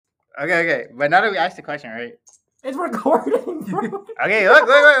Okay. But now that we asked the question, right? It's recording, bro. Okay, look.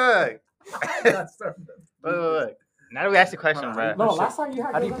 Look. Look. Now that we asked the question, bro. No, last time you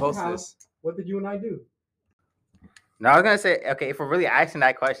had. How do you your post house, this? What did you and I do? No, I was gonna say, okay, if we're really asking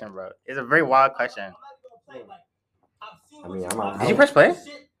that question, bro, it's a very wild question. I mean, I'm not. Did you press play?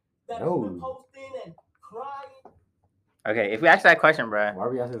 No. Okay, if we ask that question, bro. Why are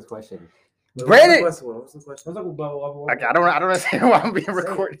we asking this question? Brandon! What's the question? Okay, I don't want to say why I'm being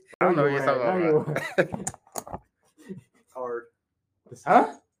recorded. I don't know what you're talking about. Hard.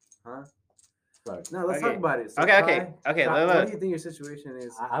 Huh? No, let's talk about it. So Okay. What do you think your situation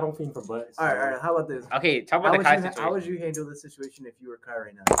is? I don't think for butts. All right. How about this? Okay, talk about the Kai situation. How would you handle this situation if you were Kai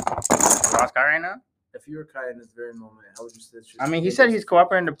right now? You lost Kai right now? If you were Kai in this very moment, how would you say? I mean, he said he's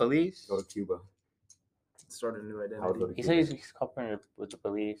cooperating with the police. Go to Cuba. Start a new identity. He said he's cooperating with the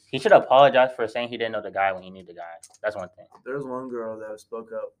police. He should apologize for saying he didn't know the guy when he knew the guy. That's one thing. There was one girl that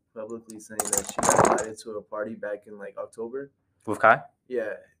spoke up publicly saying that she got invited to a party back in like October. With Kai?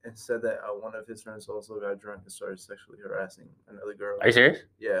 Yeah, and said that one of his friends also got drunk and started sexually harassing another girl. Are you serious?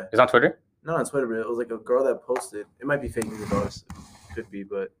 Yeah. It's on Twitter? Not on Twitter, but it was like a girl that posted. It might be fake news, honestly. Could be,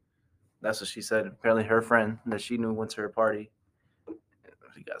 but that's what she said. Apparently, her friend that she knew went to her party.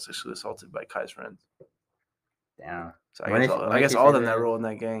 She got sexually assaulted by Kai's friends. Damn. So I guess all of them that roll in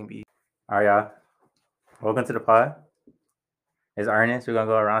that gang be. All right, y'all. Welcome to the pod. It's Ernest. We're going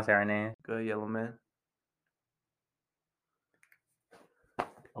to go around and say our name. Good, yellow man.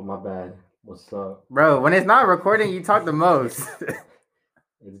 Oh, my bad. What's up? Bro, when it's not recording, you talk the most.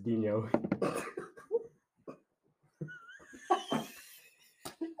 It's Dino.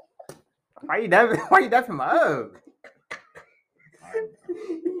 Why you dapping my up?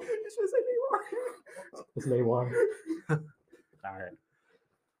 It's Neymar. All right.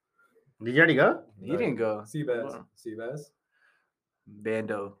 Did you already go? You didn't go. Seabass.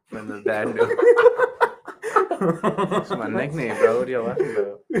 Bando from the Bando. That's my nickname, bro. What are you laughing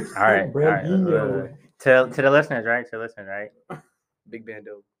about? All right. To the listeners, right? Big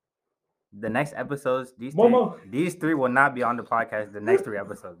Bando. The next episodes, these three will not be on the podcast. The next 3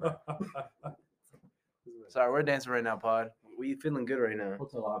 episodes. Bro. Sorry, we're dancing right now, pod. We feeling good right now.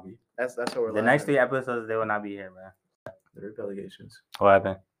 Hotel lobby. That's what we're. The next 3 episodes, they will not be here, man. The rape allegations. What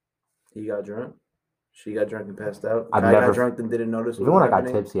happened? He got drunk. She got drunk and passed out. I got drunk and didn't notice. Even when I got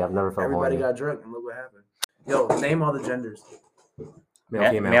tipsy, I've never felt. Everybody got drunk and look what happened. Yo, name all the genders.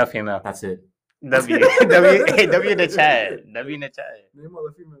 Male, female. That's it. W in the chat. Name all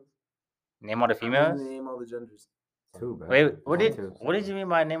the females. Name all the females? Name all the genders. 2, bro. Wait, what did you mean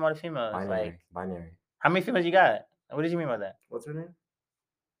by name all the females? Binary. How many females you got? What did you mean by that? What's her name?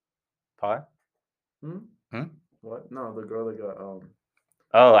 Par? What? No, the girl that got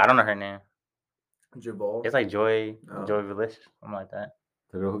Oh, I don't know her name. Jabal. It's like Joy Vilish, something like that.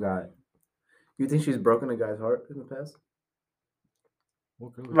 The girl who got. You think she's broken a guy's heart in the past?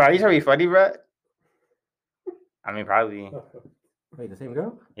 Bro, you trying to be funny, bro? I mean, probably. Wait, the same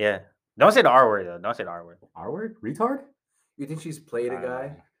girl? Yeah. Don't say the R word, though. Don't say the R word. R word? Retard? You think she's played a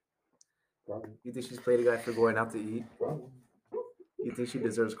guy? You think she's played a guy for going out to eat? You think she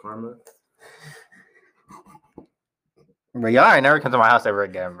deserves karma? Bro, y'all ain't never come to my house ever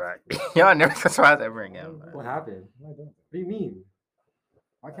again, bro. Y'all never come to my house ever again, bro. What happened? What do you mean?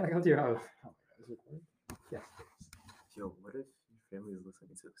 Why can't I come to your house? Yeah. Yo, what if your family is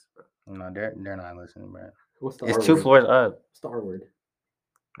listening to this, bro? No, they're not listening, bro. What's the It's R 2 word? floors up. What's the R word?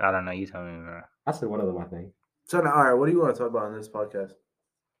 I don't know. You tell me, bro. I said one of them, I think. So now, all right, what do you want to talk about on this podcast?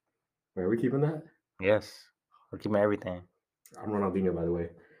 Wait, are we keeping that? Yes. We're keeping everything. I'm Ronaldinho, by the way.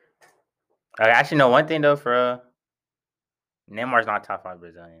 I actually know one thing, though, for Neymar's not top 5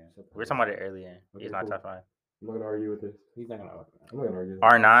 Brazilian. We were talking about it earlier. Okay, He's not cool. top 5. I'm not going to argue with this. He's not gonna argue. I'm not going to argue with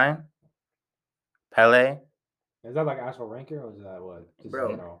R9, Pele, Is that like actual ranking or is that what? Just Bro.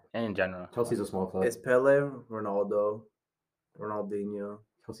 general? in general. this. Chelsea's a small club. It's Pele, Ronaldo, Ronaldinho.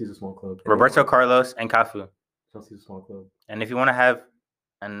 Chelsea's a small club. Roberto Carlos and Cafu. Chelsea's a small club. And if you want to have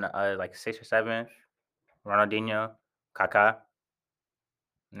an like 6 or 7, Ronaldinho, Kaká.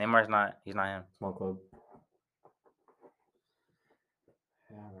 Neymar's not. He's not him. Small club.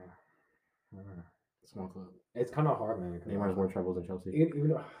 Yeah, man. Small club. It's kind of hard, man. Neymar has more troubles than Chelsea. Even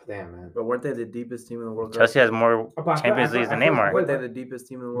though, damn, man. But weren't they the deepest team in the World Cup? Chelsea has more But I feel- Champions I feel- Leagues than I feel- Neymar. Weren't they the deepest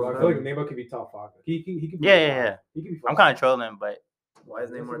team in the Well, World I Cup? feel like Neymar could be top 5. He could be. Yeah, top yeah, 5. yeah. He could be. I'm kind of trolling, but Why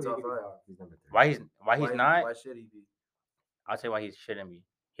is Neymar top 5? He's number 3. why he's not? Why should he be? I'll tell you why he shouldn't be.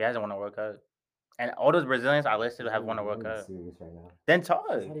 He hasn't won a World Cup. And all those Brazilians I listed have won a World Cup. Serious right now. Then talk.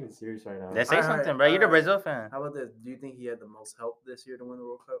 He's not even serious right now. Then say All right, something, bro. You're the all right. Brazil fan. How about this? Do you think he had the most help this year to win the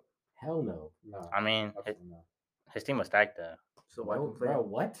World Cup? Hell no. No. I mean, Absolutely not. his team was stacked, though. So why No, complain? bro,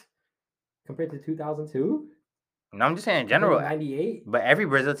 what? compared to 2002. No, I'm just saying in general. 98. But every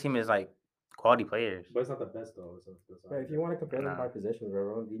Brazil team is like quality players. But it's not the best though. But if you want to compare them by Nah. position, bro,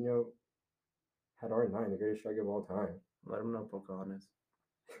 Ronaldinho had R9, the greatest striker of all time. Let him know, Pocahontas.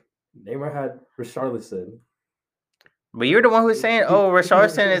 Neymar had Richarlison. But you're the one who's saying, "Oh,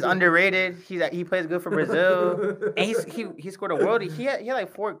 Richarlison is underrated. He plays good for Brazil, and he scored a world. He had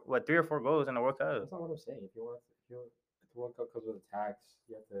like 3 or 4 goals in the World Cup. That's not what I'm saying. If the World Cup comes with a tax,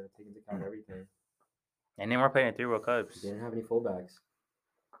 you have to take into account everything. And Neymar played in 3 World Cups. They didn't have any fullbacks.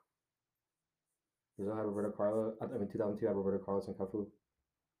 Brazil had Roberto Carlos. I mean, 2002 had Roberto Carlos and Cafu.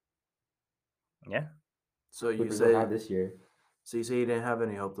 Yeah. So Who you Brazil say had this year. So you say he didn't have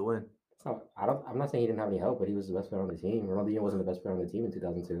any hope to win? I'm not saying he didn't have any help, but he was the best player on the team. Ronaldinho wasn't the best player on the team in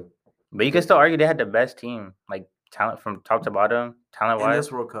 2002. But you can still argue they had the best team, like talent from top to bottom, talent In wise.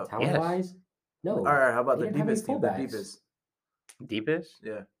 this World Cup. Talent wise, no. All right, how about They the didn't have any deepest team? The fullbacks. deepest. Deepest,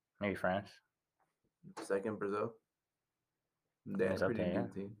 Yeah. maybe France. Second, Brazil. They had It's a up pretty there,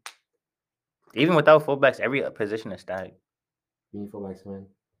 deep team. Even without fullbacks, every position is stacked. You need fullbacks to win.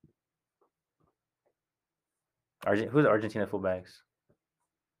 Who's the Argentina fullbacks?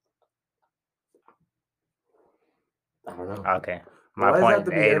 I don't know. Okay, Why my does that have point.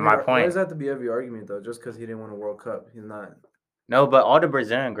 to be Hey, every my Why point. does that have to be every argument though? Just because he didn't win a World Cup, he's not No, but all the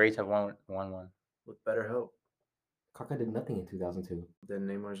Brazilian greats have won one. with better help. Kaká did nothing in 2002. Then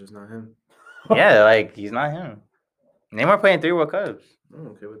Neymar's just not him. Yeah, like he's not him. Neymar played in 3 World Cups. I'm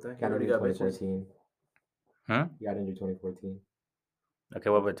okay with that. He Got already injured got bitches. 2014. Hmm? He got injured 2014. Okay,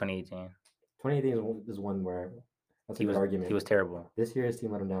 what about 2018? 2018 is one where that's a He good was argument. he was terrible. This year his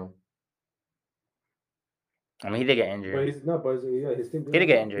team let him down. I mean, he did get But injured. he's not. But yeah, his team. He did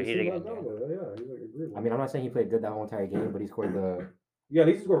get injured. his He team did let get him down, though. Yeah, he's like agreeable. I mean, I'm not saying he played good that whole entire game, but he scored the yeah, at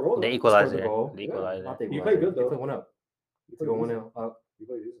least he scored a goal. The though. scored equalizer. the goal. The Yeah, equalizer. Not the He equalizer. played good, though. He played one up. He To played go 1-0 decent. up. He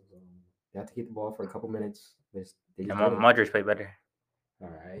played decent. So. They have to keep the ball for a couple minutes. They just And did it. Modric played better. All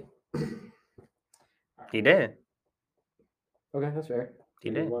right. He did. Okay, that's fair. He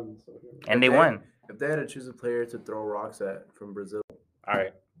He did. won, so, And they won. If they had to choose a player to throw rocks at from Brazil, All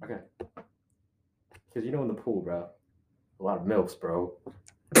right. Okay. Because in the pool, bro, a lot of milfs, bro.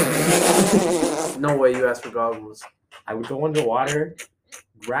 no way you asked for goggles. I would go underwater,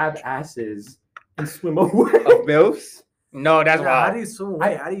 grab asses, and swim away. Of Bills? No, that's Yeah, how wild. do you swim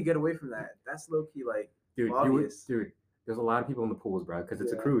away? How do you get away from that? That's low key like obvious. There's a lot of people in the pools, bro, because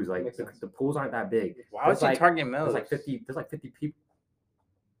it's a Yeah, cruise. that Like makes sense. the pools aren't that big. Why would you target Mills? There's like 50 people.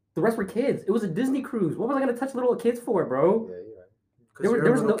 The rest were kids. It was a Disney cruise. What was I gonna touch little kids for, bro? Yeah, you're right.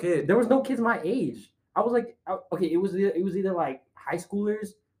 There was no kid. There was no kids my age. I was like, okay, it was either like high schoolers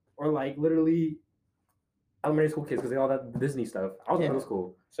or like literally elementary school kids because they all that Disney stuff. I was in Yeah. middle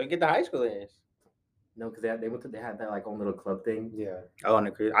school. So get the high schoolers. No, because they had that like own little club thing. Yeah. Oh, on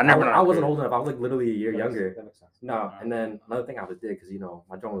the cruise. I wasn't old enough. I was like literally a year That makes- younger. That makes sense. No, and then another thing I was did because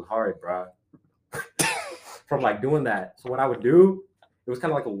my joint was hard, bro. From like doing that. So what I would do, it was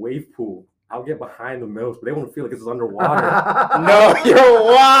kind of like a wave pool. I would get behind the mills, but they wouldn't feel like it's underwater. No, you're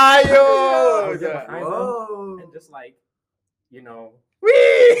I wild. would get behind them Whoa. and just like,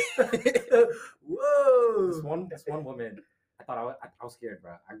 Whee! Whoa. this one woman. I thought I was scared,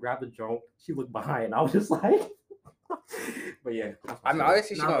 bro. I grabbed the joint. She looked behind. I was just like, but yeah. I mean,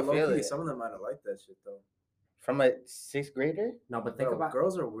 obviously she's Nah, gonna but feel low-key, it. some of them might have liked that shit though. From a 6th grader? No, but think Bro, about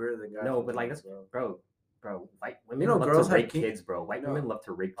girls are weirder than guys. no, but like sometimes, that's bro. bro. White women You know, love girls to have rape kink- kids, bro. White No. women love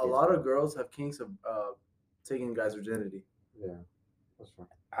to rape A kids. lot bro. of girls have kinks of taking guys' virginity Yeah. That's true.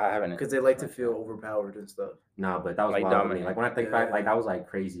 I haven't. because they like to feel overpowered and stuff. Nah, but that was Like wild to me. dominant. Like when I think back, like Yeah. that was like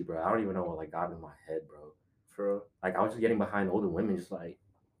crazy, bro. I don't even know what like got in my head, bro. For real. Like I was just getting behind older women, just like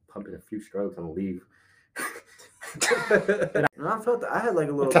pumping a few strokes and leave. And I felt that I had like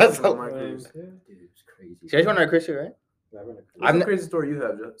a little That's cousin on my Yeah. cruise. Dude, it was crazy. So you just went on a cruise, right? Yeah, I've been a cruise. What's I'm the n- crazy story you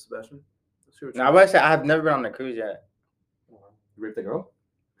have, Sebastian? Let's hear what No, you I was say I have never been on a cruise yet. You raped the girl?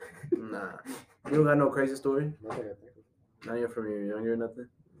 Nah. You don't got no crazy story? Nothing I think of. Not even from your younger or nothing?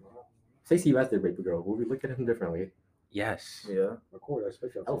 Say C.U.S. did rape the girl. Would we look at him differently? Yes. Yeah. Of course, I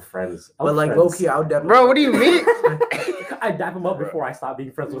expect you. Oh, friends. But like low key, I would definitely. Bro, what do you mean? I dap him up before I stop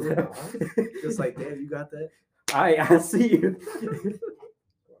being friends with him. Just like, damn, you got that? I see you.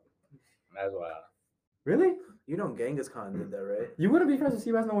 That's wild. Really? You know Genghis Khan did that, right? You wouldn't be friends with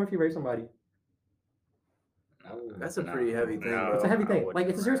C.U.S. no more if you raped somebody. That's a pretty heavy thing, bro. It's a heavy I thing. wouldn't. Like,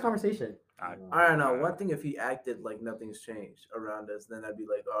 it's a serious conversation. I don't know. One thing, if he acted like nothing's changed around us, then I'd be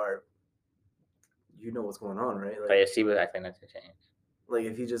like, all right, you know what's going on, right? But yeah, she was acting not to change. Like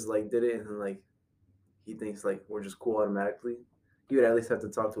if he just like did it and then like he thinks like we're just cool automatically, you would at least have to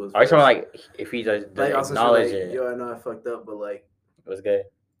talk to us. I just want like if he just like also acknowledge like, it. yo, I know I fucked up, but like It was good.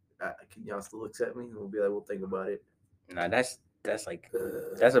 Can y'all still accept me? And we'll be like, we'll think about it. Nah, that's like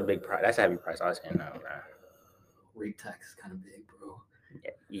that's a big price. That's a heavy price. I was saying no, bro. Rate tax is kind of big, bro.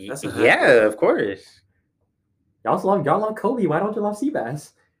 That's a heck Yeah, of- of course. Y'all love Kobe. Why don't you love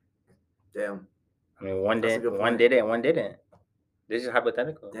Seabass? Damn. I mean, one That's a did, good one point. did it, and one didn't. This is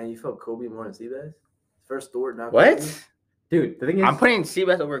hypothetical. Damn, you felt Kobe more than Seabass? First Stewart, not What? Kobe? Dude, the thing is, I'm putting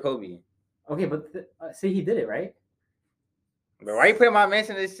Seabass over Kobe. okay, but say he did it, right? But why are you putting my man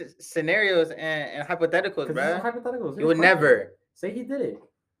in these scenarios and hypotheticals, Because this is bro? hypotheticals. You would never. Say he did it.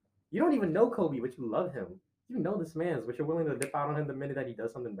 You don't even know Kobe, but you love him. You know this man's, but you're willing to dip out on him the minute that he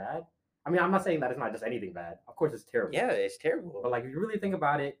does something bad. I mean, I'm not saying that it's not just anything bad. Of course, it's terrible. Yeah, it's terrible. But like, if you really think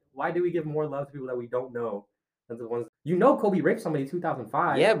about it, why do we give more love to people that we don't know than the ones you know? Kobe raped somebody in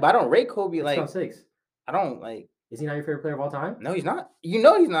 2005. Yeah, but I don't rate Kobe like 2006. I don't like. Is he not your favorite player of all time? No, he's not. You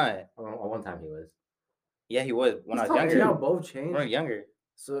know he's not. At one time he was. Yeah, he was when He's I was talking See how younger. both When I was changed? younger.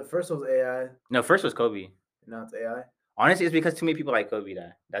 So at first it was AI, No, first was Kobe. now it's AI. Honestly, it's because too many people like Kobe.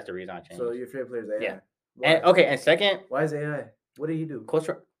 That's the reason I changed. So your favorite player is AI. Yeah. Why? And okay, and second, Why is AI? What did he do?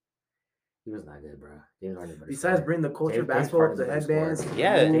 culture. He was not good, bro. James Harden. better Besides score. bringing the culture James basketball with the Harden's a better headbands, scorer.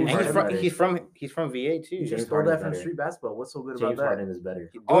 Yeah, James and Harden he's from VA too. you James just stole Harden's that from better. street basketball. What's so good James about that? Harden is better.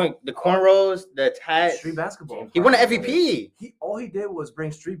 He's doing the cornrows, the tats. Street basketball. James He won an Harden's better. MVP. He all he did was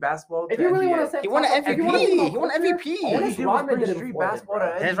bring street basketball. If to you really NBA. want to say He won an if you wanna talk MVP. about He won an culture, MVP. All he Dennis did was Rodman bring did it street before him, basketball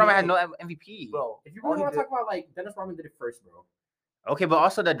bro. to Dennis Rodman had NBA. no MVP. Bro, If you all really he want to did- talk about like Dennis Rodman did it first, bro. Okay, but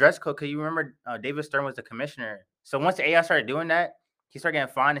also the dress code. Cause you remember David Stern was the commissioner. So once the AI started doing that, he started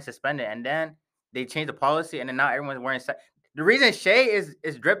getting fined and suspended, and then they changed the policy, and then now everyone's wearing. The reason Shea is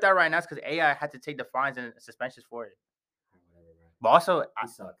dripped out right now is because AI had to take the fines and suspensions for it. Whatever, bro. But also He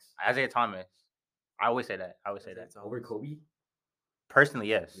sucks. Isaiah Thomas. I always say that. I always say that. Over Kobe? Personally,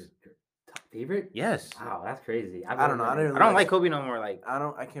 yes. Your top favorite? Yes. Wow, that's crazy. I don't know. I didn't I don't like Kobe no more. Like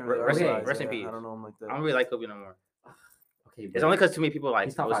I can't really. Rest in- idolize rest in AI. peace. I don't know him like that. I don't really like Kobe no more. Okay, It's but only because too many people like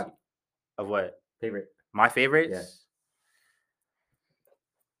he's top post- 5 of what favorite. my favorites. Yeah.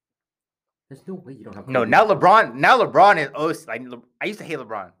 There's no way you don't have. No, Kobe. now LeBron is like I used to hate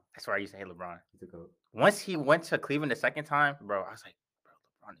LeBron. I swear I used to hate LeBron. He's a goat. Once he went to Cleveland the second time, bro, I was like, bro,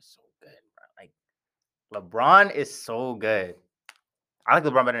 LeBron is so good, bro. Like LeBron is so good. I like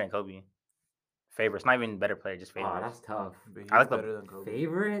LeBron better than Kobe. Favorites, not even better player, just Oh, favorites. that's tough. But he's I like the better than Kobe.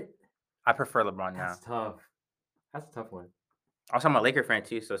 Favorite? I prefer LeBron now. That's tough. That's a tough one. Also, I'm a Laker fan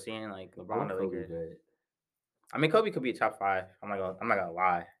too, so seeing like I LeBron like the Kobe Lakers. good. I mean, Kobe could be top 5. I'm not gonna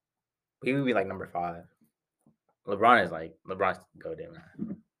lie. He would be like number 5. LeBron's goated,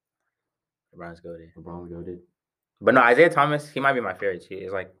 man. LeBron's goated. LeBron's goated. But no, Isaiah Thomas, he might be my favorite too.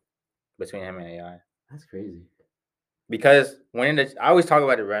 It's like between him and AI. That's crazy. Because I always talk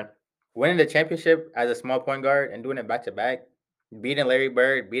about it, bro. Winning the championship as a small point guard and doing it back to back, beating Larry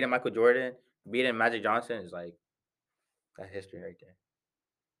Bird, beating Michael Jordan, beating Magic Johnson is like that's history right there.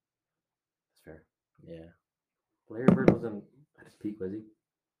 That's fair. Yeah. Larry Bird wasn't at his peak, was he?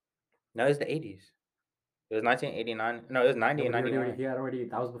 No, it's the 80s. It was 1989. No, it was 90 and No, but 91. he had already.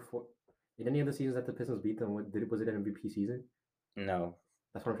 That was before. In any of the seasons that the Pistons beat them, was it an MVP season? No.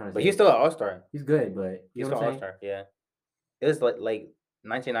 That's what I'm trying to say. But he's still an all-star. He's good, but He's you still know an what I'm saying? all-star, yeah. It was like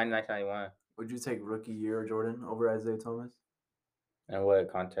 1990, 1991. Would you take rookie year Jordan over Isaiah Thomas? And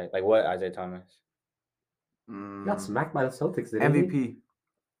what context? Like what Isaiah Thomas? He got smacked by the Celtics. Didn't he? MVP.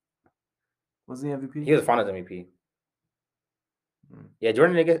 Was he MVP? He was Finals MVP. Mm. Yeah,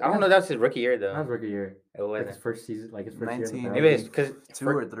 Jordan. I don't know. That was his rookie year though. That was rookie year. It Like his wasn't. first season, like his first year. 19. in the Maybe league. it's because 2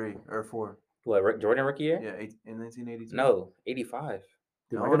 or 3 or 4. what Jordan rookie year? Yeah, in 1982. No, 85.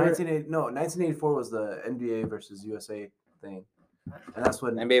 Dude, No, I remember- 1984 was the NBA versus USA thing, and that's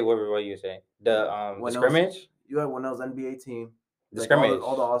when NBA. What you say? The When it was- scrimmage. you had one of those NBA team, The like scrimmage.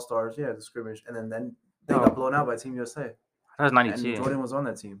 all the All Stars, yeah, the scrimmage, and then they No. got blown out by Team USA, That was and 92. Jordan was on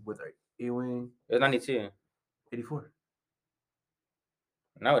that team with like Ewing, It was 92. 84.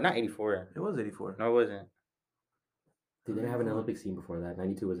 No, not 84. It was 84. No, it wasn't. They didn't have an Olympic scene before that.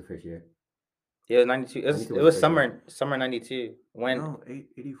 92 was the first year. It was 92. It was, 92 it was was the first summer 92. When No,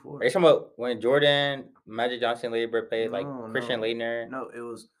 84. are you talking about when Jordan, Magic Johnson, Larry Bird played like No, Christian no. Leitner? No, it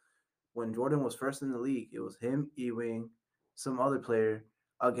was when Jordan was first in the league. It was him, Ewing, some other player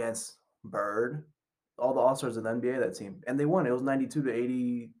against Bird, all the All Stars in the NBA that team, and they won. It was 92 to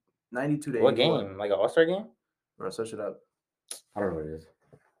 80, 92 to 81. What game? Like an All-Star game? Bro, search it up. I don't know what it is.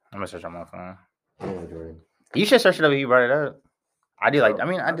 I'm gonna search on my phone. I don't know Jordan. You should search it up if you brought it up. I do like. Bro, I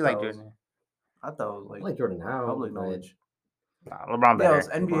mean, I I do like thought it was Jordan. I thought it was I like like Jordan now. public but- knowledge. Nah, LeBron Yeah, better. it was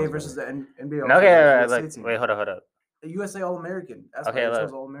NBA LeBron's versus the NBA. No, All-Stars okay, USA like team. wait, hold up. The USA All American. That's Okay, why it look,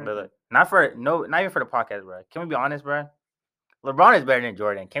 says All American. look. Not even for the podcast, bro. Can we be honest, bro? LeBron is better than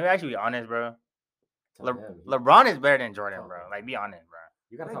Jordan. Can we actually be honest, bro? Tell him. LeBron is better than Jordan, bro. Like, be honest, bro.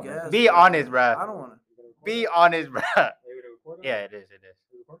 You gotta I tell guess, him. Be honest, bro. I don't want to. Be honest, bro. Yeah, Yeah, it is. It is.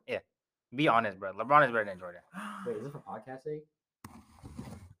 Yeah. Be honest, bro. LeBron is better than Jordan. Wait, is this for podcast sake?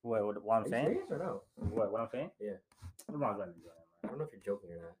 What I'm Are you saying? serious or no? What I'm saying? Yeah. LeBron's better than Jordan, I don't know if you're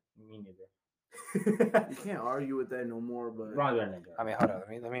joking or not. bro. Me neither. You can't argue with that no more. But LeBron's better than Jordan. I mean, hold on.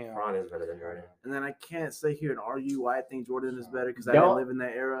 Let me. LeBron is better than Jordan. and then I can't sit here and argue why I think Jordan is better because I Yo. didn't live in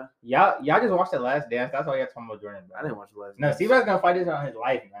that era. Y'all just watched The Last Dance. That's why y'all talking about Jordan, bro. I didn't watch the last. No, Dance. Seabass gonna fight this on his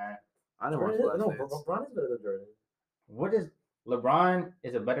life, man. I didn't watch the last. No, Dance. LeBron is better than Jordan. What is LeBron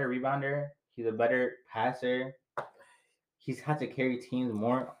is a better rebounder. He's a better passer. He's had to carry teams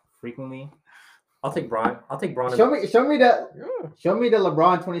more frequently. I'll take Bron. I'll take Bron. Show me the Yeah. show me the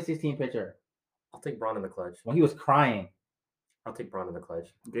LeBron 2016 picture I'll take Bron in the clutch. when he was crying. I'll take Bron in the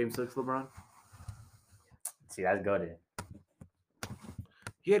clutch. Game 6, LeBron. See, that's goated.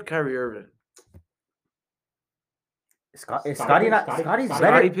 He had Kyrie Irving. Scotty's Scotty- better.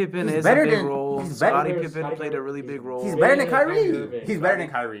 Scottie Pippen he's is better a big than- role. he's better- Scottie Scottie Pippen played a Pippen really is- big role. He's Yeah, better than yeah, Kyrie Kyrie. Irving. He's better than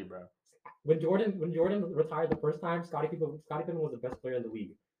Kyrie, bro. When Jordan retired the first time, Scottie Pippen was the best player in the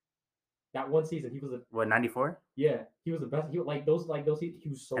league. That one season, he was a What 94? yeah, he was the best. He like those he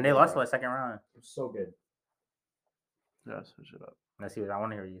was so. And they good, lost bro. for a second round. He was so good. Yeah, switch it up. Let's see what I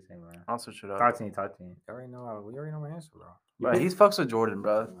want to hear what you say, man. I'll switch it up. Talk to me. Talk to me. We already know my answer, bro. Bro, he fucks with Jordan,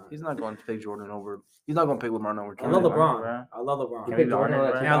 bro. He's not going to pick Jordan over. He's not going to pick LeBron over I Jordan. love Jordan, LeBron. bro. I love LeBron. Can we be honest,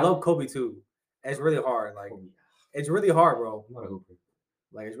 bro? And I love Kobe too. It's really hard. Like it's really hard, bro. I'm not a hooper.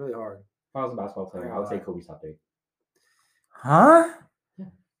 Like it's really hard. If I was a basketball player, I would say Kobe's top 3. Huh? Yeah.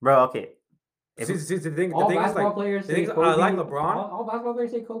 Bro, okay. If- See, the thing All is basketball like, players the say thing is, Kobe. I like LeBron. All basketball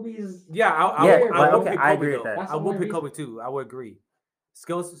players say Kobe is. yeah, I Yeah, will but pick okay, I Kobe, agree with though. that. That's I the will only pick reason- Kobe too. I would agree.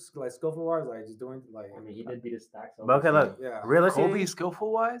 Skillful wise, like just doing like. I mean, he did beat his stacks. But okay, look. Yeah. Realistically, Kobe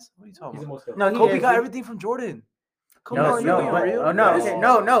skillful wise? What are you talking He's the about? most. No, he Kobe is. got everything from Jordan. Come on, you being but- real? oh, no, Yes. okay,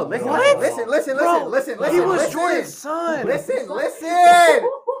 no. Listen, What? listen. Bro, Listen. he was listen. Jordan's son. Listen. Bro,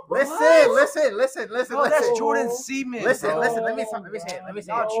 that's Jordan's semen. Listen, bro. listen. Let me say it.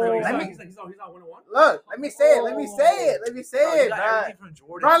 Y'all tripping. Let me- He's not 1-1. Look, let me say it. Let me say Bro, you it, got bro. everything from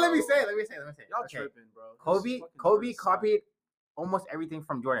Jordan. Bro, let me say it. Y'all Okay. tripping, bro. Kobe This is fucking Jordan's son. copied almost everything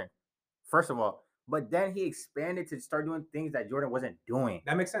from Jordan. First of all, but then he expanded to start doing things that Jordan wasn't doing.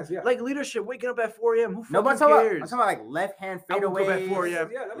 That makes sense. Yeah. Like leadership, waking up at 4 a.m. Who No, but fucking I'm cares? talking about like left hand I woke up at 4 fadeaways, a.m.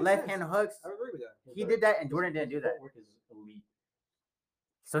 Yeah, that makes left sense. hand hooks. I agree with that. He did that, and Jordan didn't do that. Footwork is elite.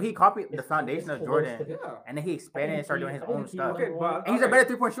 So he copied the It's- foundation it's of close Jordan, to the- Yeah. and then he expanded and started doing his I think own he stuff. was Okay, number but one. And he's a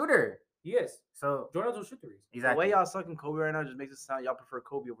better 3-point shooter. Yes. So Jordan doesn't shoot threes. The exactly. way y'all sucking Kobe right now just makes it sound y'all prefer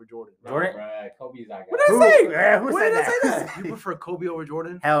Kobe over Jordan. Jordan- Bruh, Kobe's that guy. What did I Who, say? yeah, who When said did I say that? that? You prefer Kobe over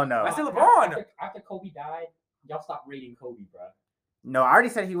Jordan? Hell no. I said LeBron. After Kobe died, y'all stopped rating Kobe, bro. No, I already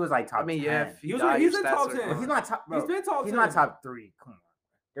said he was like top. I mean, 10. yeah, if He you was- die, he's your in stats top are 10. But gone. he's not top. Bro, He's been top. he's 10. not top 3. Come on.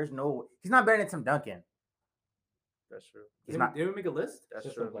 There's no. He's not better than Tim Duncan. That's true. He's not. Did we make a list? That's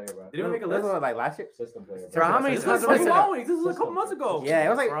System true. player, bro. Did we make a This list? was like last year. System player, Bro, how many This times was are we like gonna- long weeks. This was a couple months ago. Yeah, it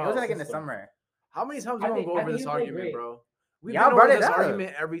was like Bro, in the system. summer. How many times I are we think- gonna go I over think this he played argument, great. bro? We've Y'all been brought over it this up.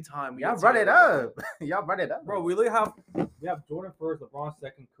 argument every time. Y'all brought it up. Y'all brought it up, Bro, we literally have Jordan first, LeBron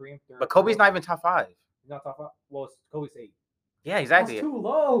second, Kareem third. But Kobe's not even top 5. He's not top 5. Well, Kobe's 8. Yeah, exactly. That's too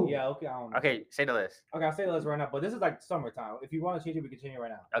low. Yeah, okay, I don't know. Okay, say the list. Okay, I'll say the list right now, but this is like summertime. If you want to change it, we can change it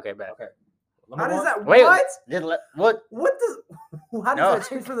right now. Okay, bet. Okay. How does that? Wait, What? What? What does? How does No. that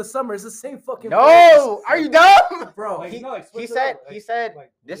change for the summer? It's the same fucking. No, are you dumb? bro. Like, He- you know, like, he switch it said- up, he said,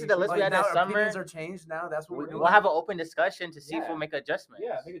 like, this is we- the list we Like had now that summer. opinions are changed now. That's what we're doing. We'll have an open discussion to see if Yeah. we'll make adjustments.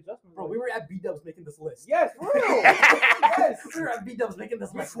 Yeah, make adjustments. Bro, we were at B-Dubs making this list. Yes, for real. yes. We were at B-Dubs making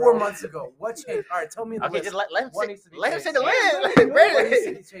this list. 4 bro. months ago. What changed? All right, tell me the Okay, list. just let him What say, needs to be let him say changed? the Yeah, list. yeah, What needs to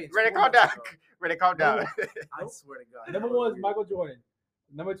Ready, be changed? ready, 4 calm down. months ago. Ready, calm down. I swear to God. Number 1 is Michael Jordan.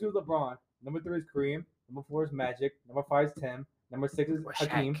 Number 2 is LeBron. Number 3 is Kareem. Number 4 is Magic. Number 5 is Tim. Number 6 is Where's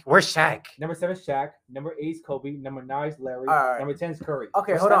Hakeem. Shaq? Where's Shaq? Number 7 is Shaq. Number 8 is Kobe. Number 9 is Larry. All right. Number 10 is Curry.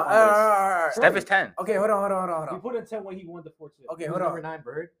 Okay, Where's hold on. Steph this? All right. Steph is 10. Okay, hold on. We put in 10 when he won the 4 chips. Okay, Who's hold on. number 9,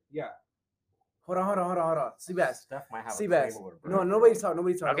 Bird? Yeah. Hold on. Seabass. Steph might have Seabass. a claim over No, Bird. nobody's talking.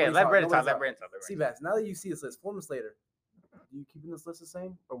 Nobody's talking. Okay, let Brandon talk. Let Brandon talk. Seabass. Now that you see this list, 4 months later, are you keeping this list the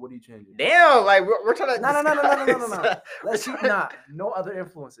same, or what are you changing? Damn, like we're trying to. No. Let's keep not. No other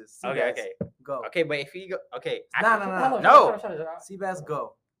influences. Okay, Seabass, Go. Okay, but if he go, okay, No. No. Seabass,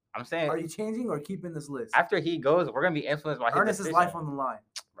 go. I'm saying Are you changing or keeping this list? after he goes, we're gonna be influenced by his Ernest's decision. life on the line.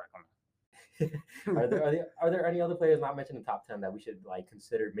 Bro, come on. Are there any other players not mentioned in the top 10 that we should like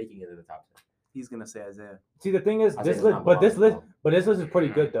consider making it in the top 10? He's gonna say Isaiah. See, the thing is, I this think list, it's but not this list, belong. but this list is pretty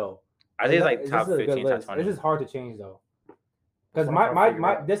good though. I think it's like This top is a good 15, top list. 20. This is hard to change though. Because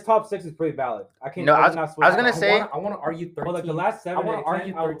my this top 6 is pretty valid. I can't. No, I I was not switch gonna out. say- I want to argue 13. Well, like the last 7. I want and to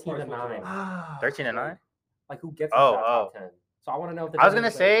argue 10, I would 13 to probably switch 9. out. 13 and 9. Like who gets Oh, into that top oh. 10? So I want to know if I was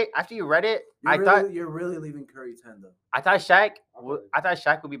gonna say after you read it, You're really leaving Curry 10 though. I thought Shaq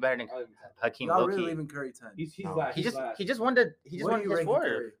would be better than I would- Hakeem. Y'all Low really key. leaving Curry 10. He's No. last. He he's just last. he just wanted What are you his ranking fourth.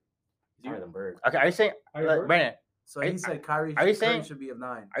 Curry? higher than Bird. Okay, are you saying Are you look, Bird? Brandon? So Are he you- said Curry are you saying- should be of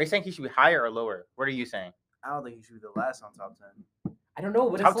 9. Are you saying he should be higher or lower? What are you saying? I don't think he should be the last on top 10. I don't know,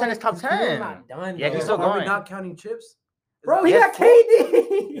 but Top it's 10 like is top his career's 10. Not done, Yeah, though. he's still Are we going. not counting chips? Is Bro, that- he Yes. got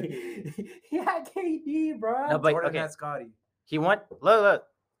KD. He had KD, bro. No, but Jordan okay, had Scotty. he won. Look.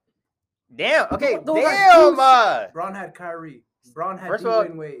 Damn. Okay. Those are Damn. huge. Braun had Kyrie. Braun had First of all,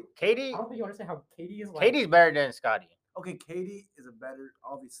 Dwayne Wade. I KD. don't think you understand how KD is like. KD's better than Scotty. Okay, KD is a better,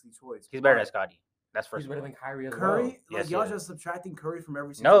 obviously, choice. He's better than but Scotty. That's first. He's better than Kyrie as Curry, well. like Yes, y'all yeah. just subtracting Curry from every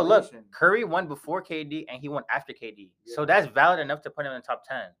No, situation. look. Curry won before KD and he won after KD. So Yeah. that's valid enough to put him in the top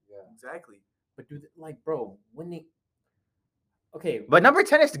 10. Exactly. But dude, like, bro, when they. Okay. But number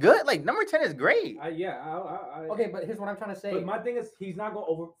 10 is good. Like number 10 is great. Okay, but here's what I'm trying to say. But my thing is, he's not going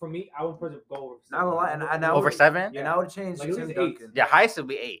over. For me, I would put him go over. Not gonna lie, and I Over would- 7. And I would change Like, to at Tim least Duncan. 8. The highest would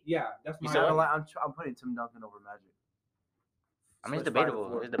be 8. Yeah, that's You my. Not said gonna what? lie, I'm putting Tim Duncan over Magic. I mean, it's Switch 5 to debatable.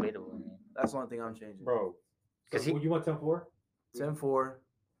 4. It's debatable. That's the only thing I'm changing. Bro, Because So, you want 10-4? 10-4,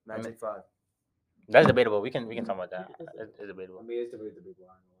 Magic 5. that's debatable. We can talk about that. It's I debatable. mean, it's debatable.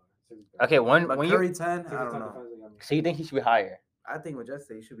 Okay, But when Curry you 10, I don't know. so you think he should be higher? I think with Jet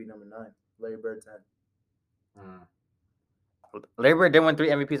he should be number 9. Larry Bird 10. Larry Bird did win 3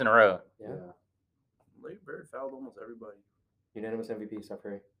 MVPs in a row. yeah. Larry Bird fouled almost everybody. Unanimous MVP, Steph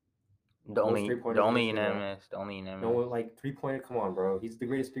Curry. The Most only three-pointers unanimous. The only No, unanimous. like 3-pointer. Come on, bro. He's the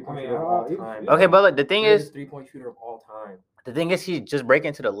greatest 3-point I mean, shooter of all he- time. Okay, but look, the thing is, 3-point shooter of all time. he's just breaking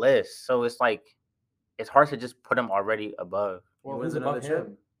into the list. So it's like it's hard to just put him already above. Well, wins who's another above chip?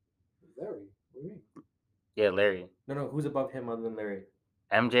 him? Larry, what do you mean? Yeah, Larry, No. Who's above him other than Larry?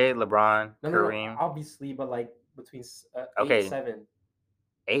 MJ, LeBron, No, Kareem. obviously, but like between 8, Okay. 7.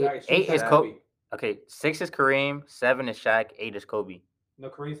 Eight Shaq is Shaq. Kobe. Okay, 6 is Kareem, 7 is Shaq, 8 is Kobe. No,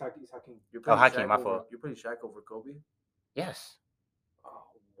 Kareem's Hakeem. You're Oh, putting Hakeem, Shaq my over, fault. You're putting Shaq over Kobe? Yes. Oh,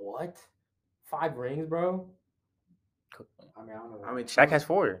 what? 5 rings, bro. I mean, I don't know. I mean, Shaq has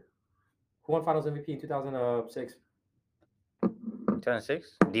 4. Who won Finals MVP in 2006?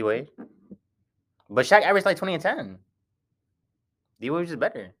 2006. D Wade. But Shaq averaged like 20 and 10. D Wade was just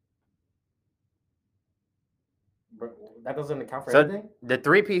better. Bro, that doesn't account for So anything, the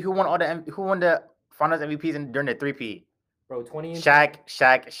 3P, who won the Finals MVPs during the 3P? bro. 20. And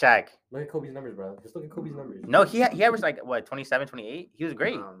Shaq. Look at Kobe's numbers, bro. Just look at Kobe's numbers. No, he averaged like what 27, 28. He was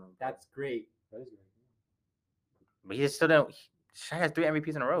great, I don't know. That's great. That is great. but he still didn't. Shaq has 3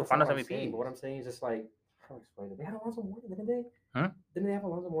 MVPs in a row. That's not Finals what I'm MVP. saying, but what I'm saying is just like, how do I explain it? They had Alonzo Mourning, didn't they? Huh? Didn't they have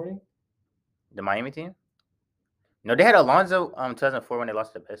Alonzo Mourning? The Miami team. No, they had Alonzo 2004 when they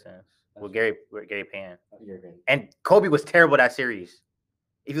lost to the Pistons with Gary Payne. You're great. And Kobe was terrible that series.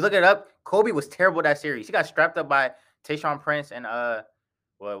 If you look it up, Kobe was terrible that series. He got strapped up by Tayshaun Prince and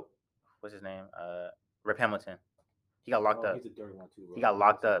what's his name? Rip Hamilton. He got locked up. He's a dirty one too, bro. He got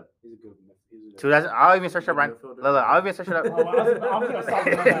locked up. He's a good. He's a good 2000. I'll even search it up right. Midfielder. Look, I'll even search it up. Oh, I'm gonna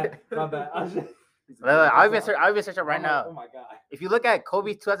stop. My bad. Look, I'll even search it up right Oh now. my god. If you look at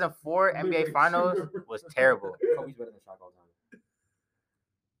Kobe's 2004 NBA Midfield Finals, shooter. was terrible. Kobe's better than Shaq all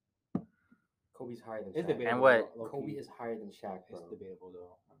time. Kobe's higher than It's Shaq. debatable. And what? low-key. Kobe is higher than Shaq, It's bro. debatable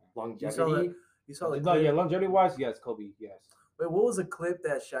though. Longevity. You saw the No, clip? yeah, longevity wise, yes, Kobe, yes. Wait, what was the clip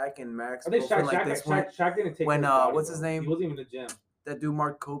that Shaq and Max I think both went Shaq, like this one? Shaq didn't take when, his body, what's his bro. name? He wasn't even in the gym. That dude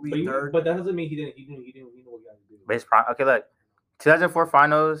marked Kobe But, third. but that doesn't mean he know what he had to do. But his prime. Okay, look, 2004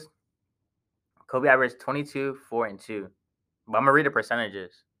 Finals. Kobe averaged 22, 4, and 2. But I'm gonna read the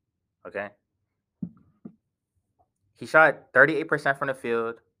percentages. Okay. He shot 38% from the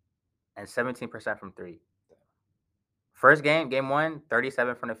field and 17% from 3. First game, game 1,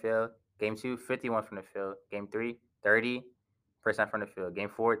 37 from the field. Game 2, 51 from the field. Game 3, 30% from the field. Game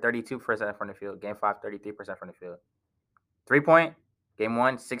 4, 32% from the field. Game 5, 33% from the field. 3-point, game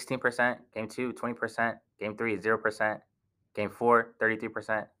 1, 16%. Game 2, 20%. Game 3, 0%. Game 4,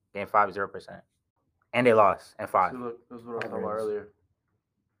 33%. Game 5, 0%. And they lost in 5. See, look, this is what I was talking about earlier.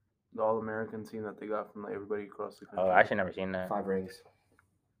 The All-American team that they got from like, everybody across the country. Oh, I actually never seen that. 5 rings.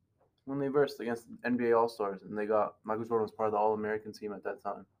 When they versed against NBA All-Stars, and they got Michael Jordan was part of the All-American team at that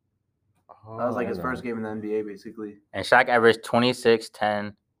time. That was like his first game in the NBA, basically. And Shaq averaged 26,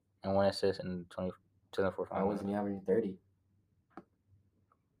 10, and 1 assist in 2004 I Finals. wasn't he averaging 30.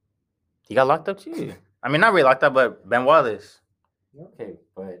 He got locked up too. I mean, not really locked up, but Ben Wallace. Okay,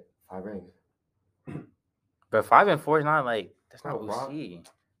 but 5 rings. But 5 and 4 is not like That's not Bro, OC.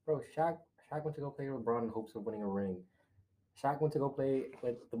 Bro, Shaq went to go play with LeBron in hopes of winning a ring. Shaq went to go play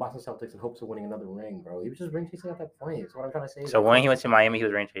with the Boston Celtics in hopes of winning another ring, bro. He was just ring chasing at that point. So what I'm trying to say is So that when he went to Miami, he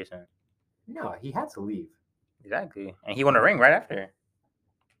was ring chasing. no, he had to leave. Exactly. And he won a ring right after.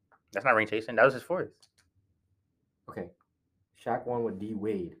 That's not ring chasing. That was his fourth. Okay. Shaq won with D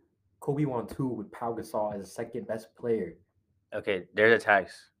Wade. Kobe won 2 with Pau Gasol as the second best player. Okay, there's a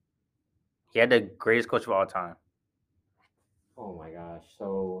tax. He had the greatest coach of all time. Oh my gosh.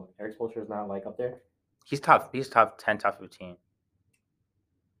 So Eric Spoelstra is not like up there? He's top 10, top 15.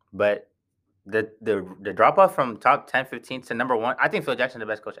 But the drop off from top 10, 15 to number 1, I think Phil Jackson's the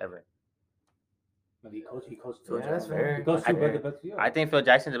best coach ever. But he coached. Phil Yeah, that's Jackson. fair. He coached I- two better best. Yeah. I think Phil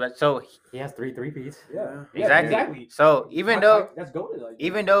Jackson's the best. So He has 3 3-peats. Yeah. exactly. So even though that's goated. Like,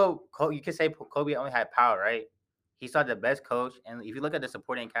 even though you could say Kobe only had power, right? He saw the best coach, and if you look at the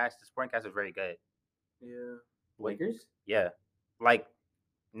supporting cast was very good. Yeah. Lakers? Yeah, like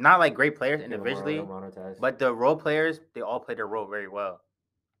not like great players Yeah, individually, Ron Artest. but the role players they all played their role very well.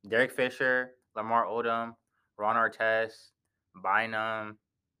 Derek Fisher, Lamar Odom, Ron Artest, Bynum.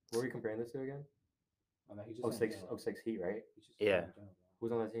 what were you comparing this to again? I mean, he's Oh, just 06, saying, 06 Heat, right? he's just Yeah. saying in general.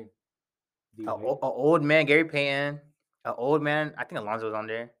 Who's on that team? A old man, Gary Payton. An old man, I think Alonzo was on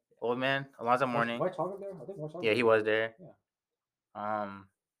there. Old man, Alonzo Mourning. White Chalk there? I think White Chalk. Yeah, he was there. Yeah.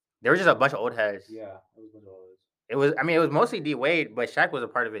 There were just a bunch of old heads. Yeah, it was a bunch of others. It was mostly D Wade, but Shaq was a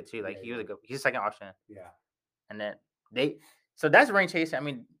part of it too. Like Yeah, he was yeah. a good, he's a second option. Yeah. And then so that's ring chasing. I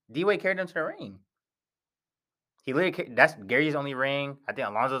mean, D Wade carried them to the ring. He literally that's Gary's only ring. I think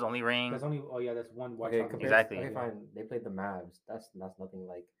Alonzo's only ring. That's only. Oh yeah, that's one White Okay, Chalk. compare, Exactly. Okay, fine. They played the Mavs. That's nothing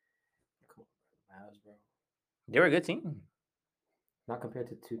like. Come on, Mavs, bro. They were a good team. Not compared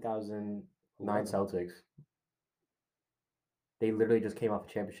to 2009 Celtics. They literally just came off a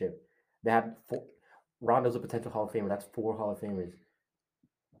championship. They had 4. Rondo's a potential Hall of Famer. That's 4 Hall of Famers.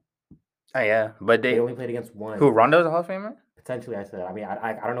 Oh yeah, but They they only played against 1. who Rondo's a Hall of Famer? Potentially, I said. I mean,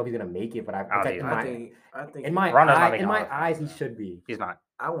 I don't know if he's gonna make it, but I don't think in he's my gonna I think in my Rondo's not eye, making in my Hall of Fame, eyes, he yeah. should be. He's not.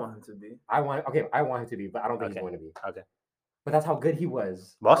 I want him to be. I want him to be, but I don't think he's Okay. going to be. Okay. But that's how good he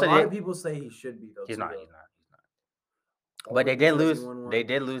was. But also a lot they, of people say he should be though. he's too, not. though. He's not. All But they did because he lose. won They one.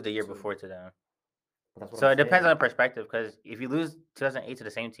 did lose the year So- before to them. But that's what So I'm it depends saying. on perspective. Because if you lose 2008 to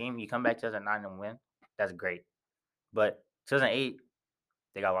the same team, you come back 2009 and win. That's great. But 2008,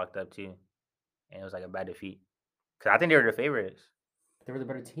 they got locked up too, and it was like a bad defeat. Because I think they were the favorites. They were the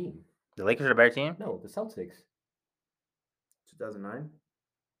better team. The Lakers are the better team. No, the Celtics. 2009.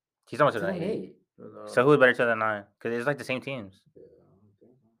 He's talking about 2008. 2008. So who was better 2009? Because it's like the same teams.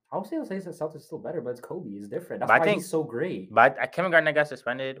 I would say the Celtics is still better, but it's Kobe. It's different. That's But I why think- he's so great. But Kevin Garnett got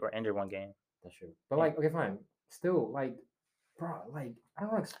suspended or injured one game. That's true. But Yeah. like, okay, fine. Still, like, bro, like, I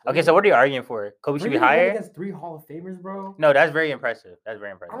don't know. Explain Okay, so what are you arguing for? Kobe should be higher? Against 3 Hall of Famers, bro. No, that's very impressive. That's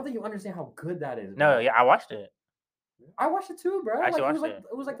very I don't impressive. think you understand how good that is. No, bro. yeah, I watched it. I watched it too, bro. I actually Like, it was watched like it.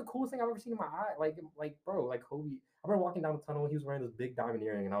 it was like the coolest thing I've ever seen in my eye. Like, bro, like Kobe. I remember walking down the tunnel. He was wearing this big diamond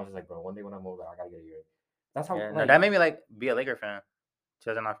earring, and I was just like, bro, one day when I'm older, I gotta get a earring. That's how. Yeah, no, like, that made me like be a Laker fan.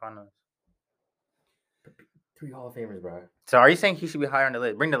 2009 finals. 3 Hall of Famers, bro. So are you saying he should be higher on the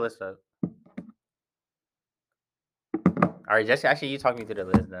list? Bring the list up. All right, Jesse. Actually, you talk me through the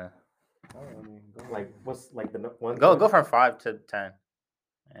list then. I mean, go Like, what's like the one? Go from 5 to 10,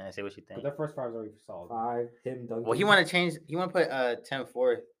 and see what you But think. their first 5 is already solid. 5. Him, Duncan. Well, he want to change. He want to put 10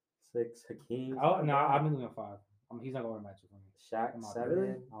 fourth. 6. Hakeem. Oh no, I'm leaving at 5. He's not going to match it for me. Shaq. I'm not 7. really?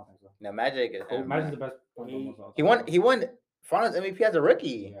 I don't think so. No, Magic is. Magic's the best point He- guard of all He time. won. He won Finals MVP as a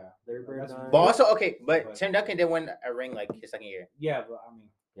rookie. Yeah. Larry Bird. That's- 9. But also, okay, but But- Tim Duncan did win a ring like his second year. Yeah, but I mean,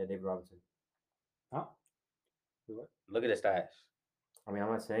 Yeah, David Robinson. huh? Do what? Look at the stats. I mean, I'm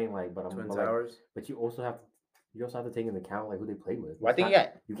not saying like, but I'm. Twin But, like, Towers. but you also have to take into account like who they played with. Well, I It's think not-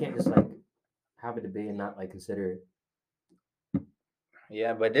 yeah, you can't just like have a debate and not like consider.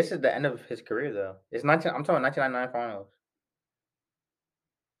 yeah, but this is the end of his career though. It's 19. I'm talking 1999 finals.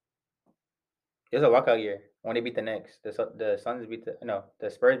 It was a lockout year when they beat the Knicks. The Suns beat the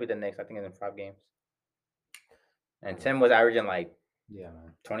Spurs beat the Knicks. I think in 5 games. And Tim was averaging like Yeah,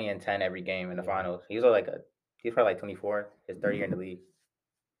 man. 20 and 10 every game in the Yeah. finals. He's probably like 24. His third year in the league.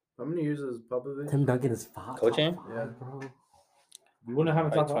 How many years is Popovich? Tim Duncan is 5. Coaching? top 5, Yeah. bro. We wouldn't have a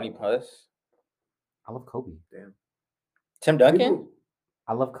Like top 20 20. plus. I love Kobe. Damn. Tim Duncan? People-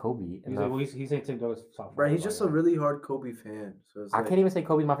 I love Kobe. He's, enough. he's saying Tim Douglas top. Bro, 5, he's just a like, really hard Kobe fan. So it's I like, can't even say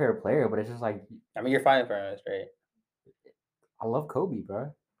Kobe's my favorite player, but it's just like I mean, you're fighting for him straight. I love Kobe,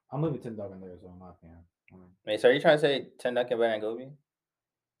 bro. I'm leaving Tim Duncan there, so I'm not a fan. Wait, so are you trying to say Tim Duncan better than Kobe?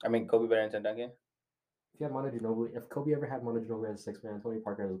 I mean, Kobe better than Tim Duncan? If you had Manu Ginobili, if Kobe ever had Manu Ginobili as a 6 man, Tony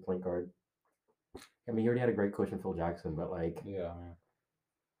Parker as a point guard, I mean, he already had a great coach in Phil Jackson, but like, Yeah, man.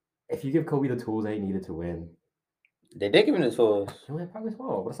 if you give Kobe the tools that he needed to win, They did give him the tools. he'll win probably as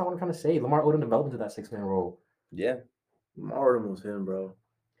well. But that's not what I'm trying to say. Lamar Odom developed into that 6-man role. Yeah. Lamar Odom was him, bro.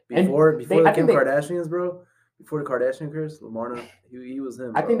 And Before I the think Kim they- Kardashians, bro. Before the Kardashian curse, Lamar, he was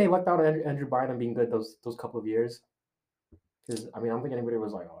him. I think they bro. lucked out on Andrew Bynum being good those couple of years. Because I mean, I don't think anybody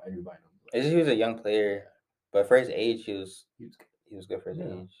was like, "Oh, Andrew Bynum." It's just he was a young player, but for his age, he was good for his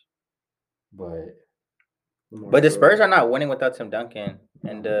Yeah. age. But Lamar's But the so- Spurs are not winning without Tim Duncan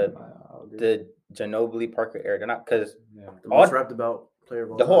and I'll agree. the Ginobili Parker era. They're not because Yeah. the most all- rapped about player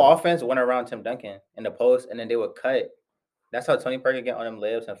of all the whole time. offense went around Tim Duncan in the post, and then they would cut. That's how Tony Parker get on them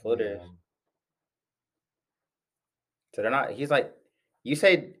layups and floaters. Yeah. So they're not. He's like, you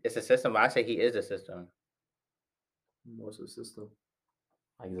say it's a system, but I say he is a system. What's the system?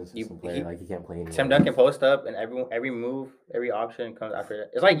 Like he's a You- system player. he- Like he can't play anymore. Tim Duncan post up, and every move, every option comes after that.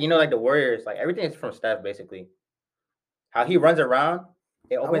 It's like like the Warriors, like everything is from Steph basically. How he runs around,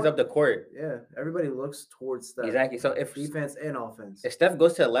 it opens want- up the court. Yeah, everybody looks towards Steph. Exactly. So if Defense and offense. Steph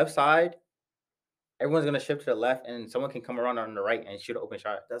goes to the left side, everyone's gonna shift to the left, and someone can come around on the right and shoot an open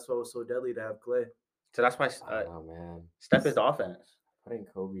shot. That's why it was so deadly to have Clay. So that's why I don't know, man. Steph is the offense. Putting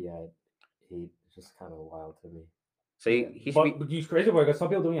Kobe at 8 is just kind of wild to me. So he should be. But he's crazy because some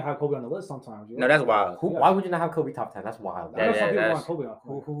people don't even have Kobe on the list sometimes. No, that's wild. Who? Yeah. Why would you not have Kobe top 10? That's wild. I know Yeah, some people that's- want Kobe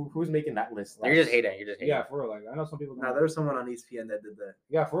on. Who's making that list? You're just hating. You're just hating. Yeah, for real. Like I know some people. Now Don't, there's someone on ESPN that did that.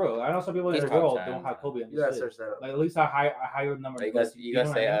 yeah, for real. I know some people in He's the top world 10. don't have Kobe on You the gotta list. search that up. Like at least a higher number. You of guys, lists, you know guys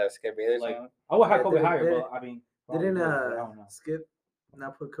what I say mean? Skip Bayless? Like, song? I would have Yeah, Kobe didn't- higher, didn't- but I mean, Didn't probably, I don't know. Skip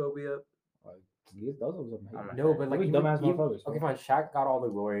not put Kobe up? Like, those are I'm not No, sure. but like Those dumbass motherfuckers, okay, bro. fine. Shaq got all the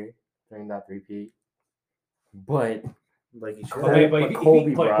glory during that 3-peat, but Like he should Kobe- have. but if he-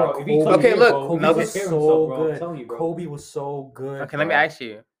 Kobe, but, bro, if he Kobe- took Okay, it, look, bro, Kobe no, was okay. so bro. I'm good. telling you, bro. Kobe was so good. Okay, let me bro. ask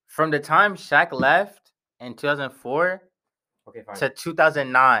you. From the time Shaq left in 2004 Okay, fine. to He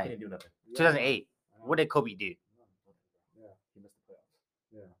 2009, didn't do nothing. 2008, what did Kobe do? Yeah, he missed the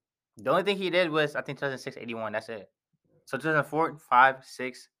playoffs. The only thing he did was, I think, 2006, 81. That's it. So 2004, 5,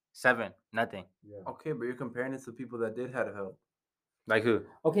 6, 7, nothing. Okay, but you're comparing it to people that did have help. Like who?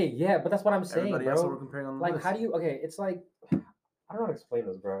 Okay, yeah, but that's what I'm saying, Everybody else that bro. we're comparing on the Like, list. how do you? Okay, it's like I don't know how to explain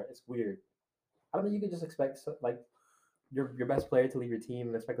this, bro. It's weird. I don't think you could just expect like your best player to leave your team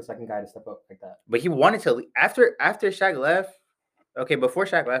and expect the second guy to step up like that. But he wanted to after Shaq left. Okay, before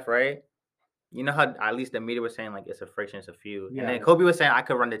Shaq left, right? You know how at least the media was saying like it's a friction, it's a feud, Yeah. and then Kobe was saying I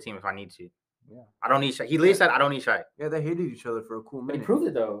could run the team if I need to. Yeah. I don't need Shaq. He literally said I don't need Shaq. Yeah, they hated each other for a cool But he minute. proved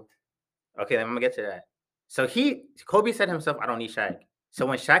it though. Okay, then I'm gonna get to that. So Kobe said himself, I don't need Shaq. So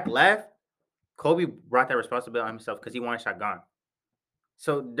when Shaq left, Kobe brought that responsibility on himself because he wanted Shaq gone.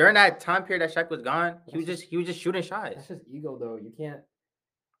 So during that time period that Shaq was gone, he was just shooting shots. That's just ego though. You can't.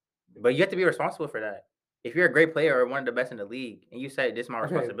 But you have to be responsible for that. If you're a great player or one of the best in the league, and you say this is my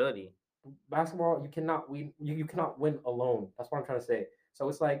Okay. responsibility, Basketball, you cannot win. You cannot win alone. That's what I'm trying to say. So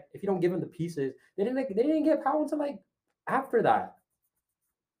it's like if you don't give him the pieces, they didn't get power until like after that.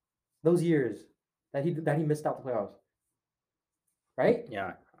 Those years that he missed out the playoffs. Right?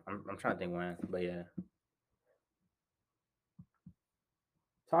 yeah, I'm trying to think when, but yeah.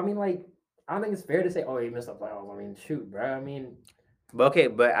 So I mean, like, I don't think it's fair to say, "Oh, he missed the playoffs." I mean, shoot, bro. I mean, But okay,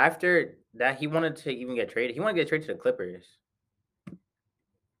 but after that, he wanted to even get traded. He wanted to get traded to the Clippers.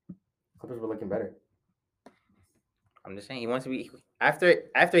 Clippers were looking better. I'm just saying he wants to be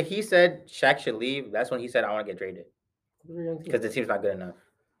after he said Shaq should leave. That's when he said I want to get traded Clippers were a young team. because the team's not good enough.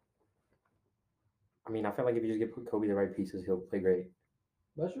 I mean, I feel like if you just give Kobe the right pieces, he'll play great.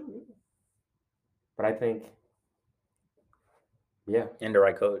 That's true. But I think, yeah, And the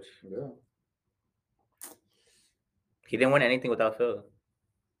right coach. Yeah. He didn't win anything without Phil.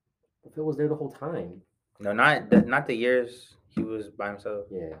 Phil was there the whole time. No, not the years he was by himself.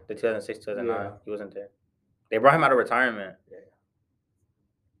 Yeah, The 2006, 2009, Yeah. he wasn't there. They brought him out of retirement.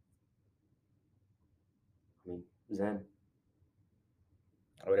 I mean, Zen,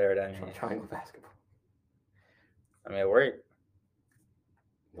 Or whatever that means. triangle basketball. I mean, it worked.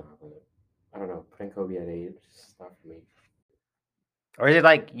 No, but I don't know. Putting Kobe at 8 is just not for me. Or is it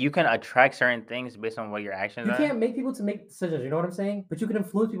like you can attract certain things based on what your actions You are? can't make people to make decisions. You know what I'm saying? But you can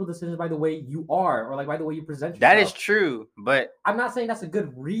influence people's decisions by the way you are, or like by the way you present yourself. That is true, but I'm not saying that's a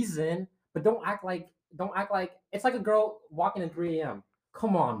good reason, but don't act like it's like a girl walking at 3 a.m.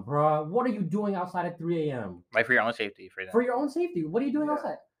 Come on, bruh. What are you doing outside at 3 a.m.? like for your own safety, for them. For your own safety. What are you doing Yeah.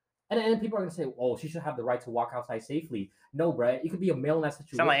 outside? And then people are gonna say, "Oh, she should have the right to walk outside safely." No, bruh. You could be a male in that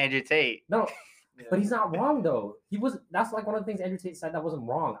situation. Sound like Andrew Tate. No, but he's not wrong though. That's like one of the things Andrew Tate said that wasn't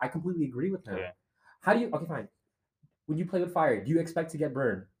wrong. I completely agree with him. Yeah. How do you? Okay, fine. When you play with fire, do you expect to get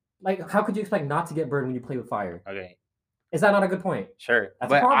burned? Like, how could you expect not to get burned when you play with fire? Okay, Is that not a good point? sure. That's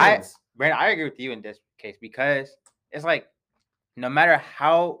But a problem. Brandon, I agree with you in this case because it's like no matter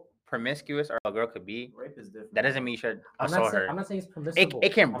how promiscuous a girl could be, Rape is different. that doesn't mean you should I'm assault her. not saying it's permissible.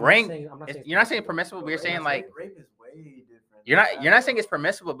 It can I'm not bring. saying- I'm not saying You're not saying it's permissible, but you're Rape saying is- like rape is way different. you're not saying it's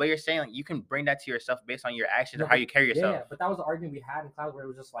permissible, but you're saying like you can bring that to yourself based on your actions No, or how but- you carry yourself. Yeah, but that was the argument we had in class where it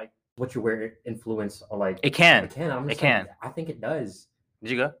was just like what you wear influence or like It can. It can. I'm It just saying, can. I think it does.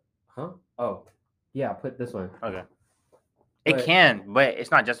 Did you go? Huh? Oh, yeah. Put this one. Okay. It But- can, but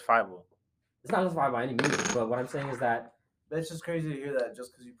it's not justifiable. It's not justified by any means, but what I'm saying is that But it's just crazy to hear that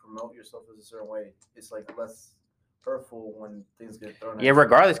just because you promote yourself as a certain way, it's like less hurtful when things get thrown. at Yeah, you.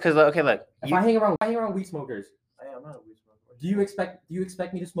 regardless, because okay, look, if I hang around weed smokers, Hey, I'm not a weed smoker. do you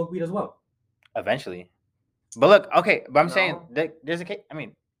expect me to smoke weed as well? eventually. But look, okay, but I'm No. saying that there's a case. I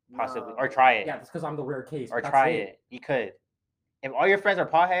mean, possibly, Nah. or try it, Yeah, that's because I'm the rare case. or but that's try it. You could. If all your friends are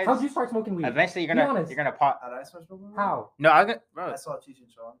potheads, How'd you start smoking weed? eventually Be you're honest. gonna pot. How did I start smoking weed? How? No, I was gonna, bro. I saw Cheech and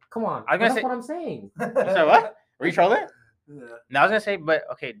Chong. Come on. I was gonna That's say- what I'm saying. You said what? Were you trolling? Yeah. No, I was gonna say, but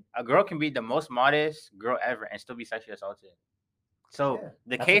okay, a girl can be the most modest girl ever and still be sexually assaulted. So Yeah,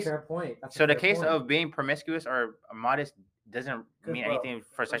 the That's case, a fair point. That's a so the fair case point. of being promiscuous or modest doesn't 'Cause, mean bro, anything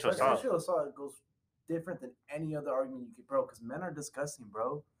for sexual Sexual assault. assault goes different than any other argument you could, bro. Because men are disgusting,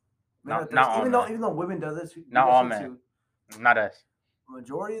 bro. Men Not- are not all men. even though women does this, do Not that all shit men. too, Not us.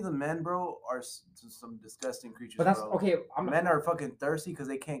 majority of the men, bro, are some disgusting creatures. But that's bro. okay. I'm Men are fucking thirsty because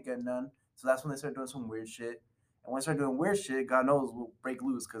they can't get none. So that's when they start doing some weird shit. And when they start doing weird shit, God knows we'll break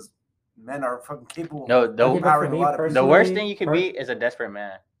loose because men are fucking capable. No, of the- Okay, but for empowering a me lot of people. The worst personally, thing you could be is a desperate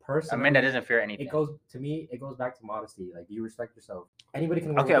man. A personally, man that doesn't fear anything. It goes to me. It goes back to modesty. Like, do you respect yourself? Anybody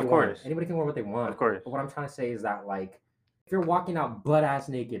can wear Okay, what of they want. course. Anybody can wear what they want. Of course. But what I'm trying to say is that, like, if you're walking out butt ass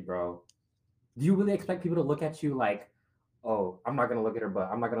naked, bro, do you really expect people to look at you like, oh, I'm not gonna look at her butt.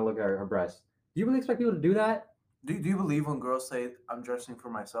 I'm not gonna look at her breast. Do you really expect people to do that? Do you believe when girls say I'm dressing for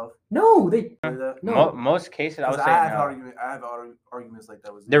myself? No, they. Do that? No. Most cases, I 'Cause would say I have no. arguments like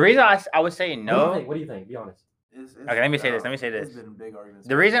that with The reason I would say no. What do you think? Be honest. Okay, let me say this, It's this. been big arguments.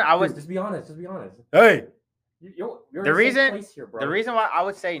 The reason I Dude, was just be honest. Just be honest. hey. You're The in a safe reason- place here, bro. The reason why I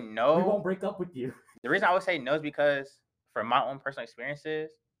would say we no. won't break up with you. The reason I would say no is because from my own personal experiences,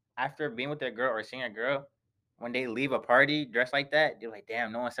 after being with a girl or seeing a girl, when they leave a party dressed like that, they're like,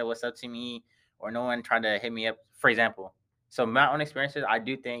 damn, no one said what's up to me, or no one tried to hit me up, for example. So my own experiences, I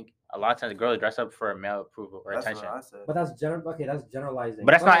do think a lot of times girls dress up for male approval or That's attention. what I said. But that's Okay, that's generalizing.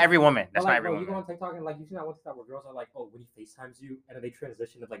 But that's not like- every woman. but That's like, not every bro, you go woman. on TikTok and like you see that one TikTok where girls are like, oh, when he FaceTimes you, and then they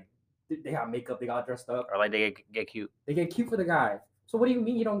transition to like they got makeup, they got dressed up, Or like they get cute. they get cute for the guy. So what do you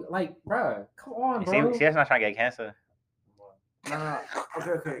mean you don't like, bruh? Come on, bro. See, that's not trying to get cancer. Nah,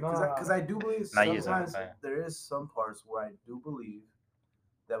 okay. Because I do believe Not using it, sometimes but- there is some parts where I do believe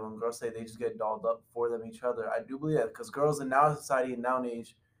that when girls say they just get dolled up for them each other, I do believe that because girls in now society and now and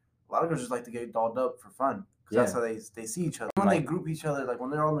age, a lot of girls just like to get dolled up for fun. Because that's how they see each other. When they group each other, like when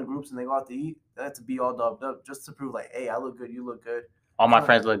they're all in the groups and they go out to eat, they have to be all dolled up just to prove like, hey, I look good, you look good. All my Yeah.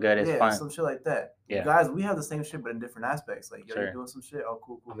 friends look good. It's yeah, fun. some shit like that. Yeah. Guys, we have the same shit, but in different aspects. Like, yo, Sure. you're doing some shit. Oh,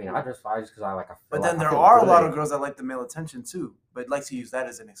 cool. I mean, I dress fire just because I like. I feel But like, then I there feel are a lot good. of girls that like the male attention too, but like to use that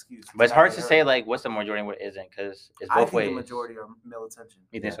as an excuse. But it's hard to Not say her. like what's the majority and what isn't because it's I both think ways. the majority are male attention.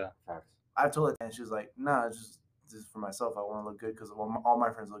 You think Yeah. so? Facts. I've told her, and she was like, "Nah, it's just for myself. I want to look good because all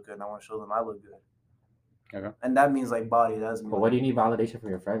my friends look good, and I want to show them I look good." Okay. And that means like body. That doesn't mean. But what do you need validation from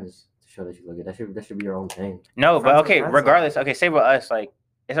your friends to show that you look good? That should be your own thing. No, but Friends are okay, friends, regardless. Okay, say with us, like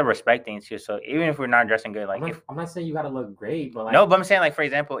it's a respect thing too. So even if we're not dressing good, like I'm not saying you gotta look great, but like no, but I'm saying like for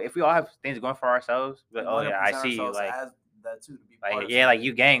example, if we all have things going for ourselves, like oh yeah, I 100% see you, ourselves like as that too to be part like of yeah, like something.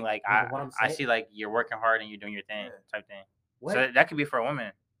 you gang, like Yeah, but what I'm I saying- see like you're working hard and you're doing your thing, Yeah. type thing. what? So that could be for a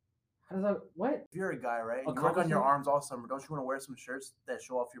woman. How does that? What? If you're a guy, right, A and you work on your compliment? arms all summer, don't you want to wear some shirts that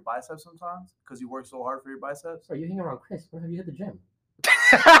show off your biceps sometimes because you work so hard for your biceps? Bro, you hang around Chris. When have you hit the gym?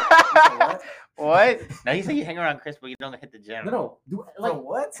 what? What? No, you say you hang around Chris, but you don't hit the gym. No. Do, Like like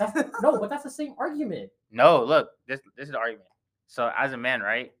what? no, but that's the same argument. No, look, this is the argument. So as a man,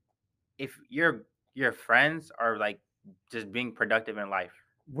 right? If your friends are like just being productive in life,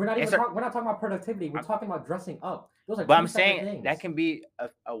 We're not even It's a- we're not talking about productivity. We're talking about dressing up. Those are but two I'm separate saying things. that can be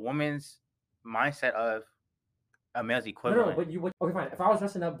a woman's mindset of a male's No, equivalent. but okay, fine. If I was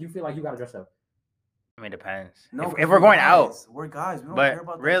dressing up, do you feel like you gotta dress up? I mean, it depends. No, if 'cause we're going out, guys. We're guys. We don't but care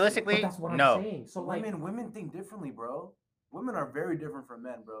about that realistically- But that's what no. I'm saying. So like, women think differently, bro. Women are very different from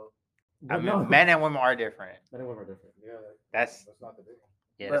men, bro. I but mean, no. men and women are different. Men and women are different. Yeah, That's not the big one.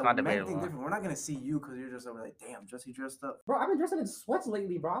 yeah, But that's not men think debatable. different. We're not gonna see you because you're just over like, damn, Jesse dressed up. bro, I've been dressing in sweats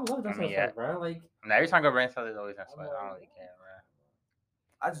lately, bro. I love dressing mean, in yeah. sweats, bro. Like, Now, every time I go rent something, there's always in sweat. I don't really care,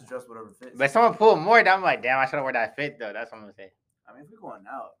 bro. I just dress whatever fits. But someone pulled more, I'm like, damn, I should have worn that fit though. That's what I'm gonna say. I mean, if we're going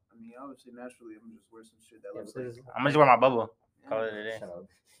out, I mean, obviously, naturally, I'm gonna just wear some shit that Yeah, looks this like. is- I'm gonna just wear my bubble. Yeah. Call it a day. Shut up.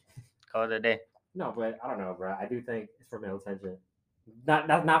 Call it a day. No, but I don't know, bro. I do think it's for male attention.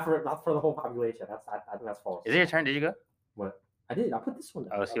 Not for the whole population. I think that's false. Is it your turn? Did you go? What? I did. I put this one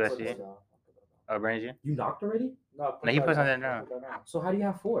down. Oh, see what I see? Oh, Brandon, you? You knocked already? No, No, he put something down. So how do you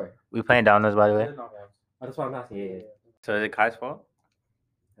have 4? We playing down those, by the way. Oh, that's what I'm asking. Yeah. So is it Kai's fault?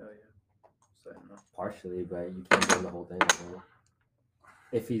 Hell yeah. So, no. Partially, but you can't blame the whole thing. Bro.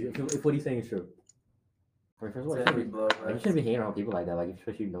 If what he's saying is true. I mean, first of all, It's you heavy shouldn't be- blood, you right? shouldn't be hating on people like that. Like,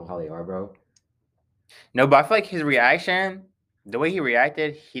 especially you know how they are, bro. No, but I feel like his reaction, the way he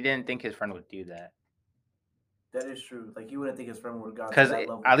reacted, he didn't think his friend would do that. That is true. Like, you wouldn't think his friend would have gone to Because that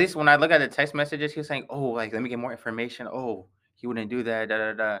level. at least when I look at the text messages, he was saying, "Oh, like let me get more information." Oh, he wouldn't do that. Da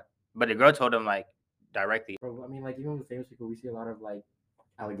da da. But the girl told him like directly. Bro, I mean, like even with famous people, we see a lot of like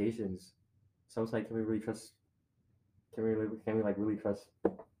allegations. So it's like, can we really trust? Can we like really trust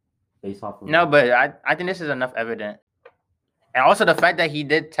based off of? No, but I think this is enough evidence. And also the fact that he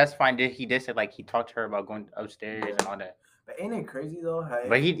did testify and he did say like he talked to her about going upstairs and all that. But ain't it crazy, though? How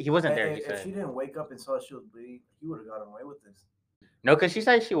But he wasn't there. He If said she didn't wake up and saw she was bleeding, he would have gotten away with this. no, because she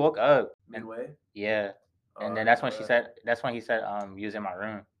said she woke up. And, Midway? yeah, and then Oh, that's when she yeah. said that's when he said you was in my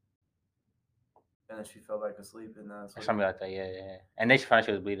room And then she fell back asleep, and that's or something like that. Yeah. And then she found out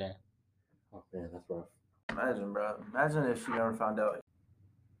she was bleeding. Oh man, that's rough. Imagine, bro. Imagine if she never found out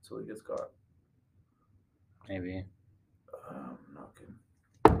until he gets caught. Maybe. Not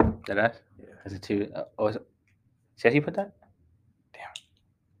kidding. Did I? Yeah. Is it 2? See how he put that? Damn.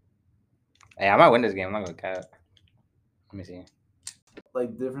 Hey, I might win this game. I'm not gonna cap. Let me see.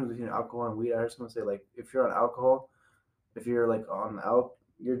 Like, difference between alcohol and weed. I heard someone say, like, if you're on alcohol, if you're like on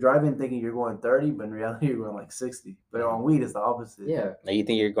you're driving thinking you're going 30, but in reality you're going like 60. But on weed, it's the opposite. Yeah, Like you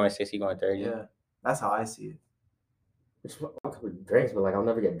think you're going 60, going 30? Yeah. That's how I see it. it's a couple of drinks, but like I'll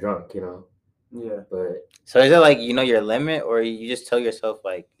never get drunk, you know. Yeah. But So is it like you know your limit, or you just tell yourself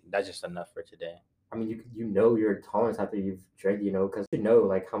like that's just enough for today? I mean, you know your tolerance after you've drank, you know, because you know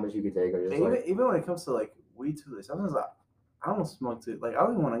like how much you could take, or just Even, like even when it comes to like weed too, like, sometimes I don't smoke too. Like, I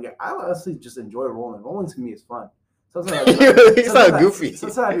don't even want to get. I honestly just enjoy rolling. Rolling to me is fun. Sometimes I be like, You sound goofy.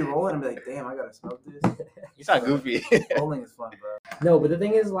 Sometimes I be rolling and be like, damn, I gotta smoke this. You sound goofy. Rolling is fun, bro. no. But the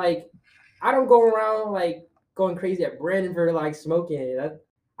thing is, like, I don't go around like going crazy at Brandon for like smoking.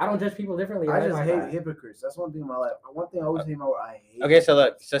 I don't judge people differently. I right? just Like, hate hypocrites. That's one thing in my life. One thing I always hate in my life. I hate. Okay, so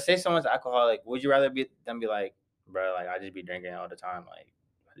look, so say someone's alcoholic, would you rather be like, bro, like I just be drinking all the time, like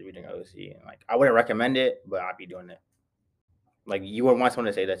I just be drinking OC, and like I wouldn't recommend it, but I'd be doing it. Like you would want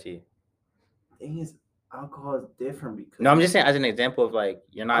someone to say that to you. Thing is, alcohol is different because. No, I'm just saying as an example of like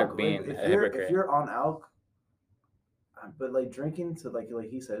you're not alcohol- being if a you're, hypocrite. If you're on alcohol, but like drinking to like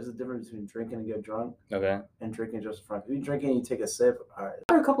he said, there's a difference between drinking to get drunk Okay. and drinking just for fun. If you drink and you take a sip, all right.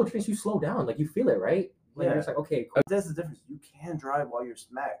 after a couple of drinks, you slow down, like you feel it, right? Like Yeah. you're just like, okay, cool. But that's the difference. You can drive while you're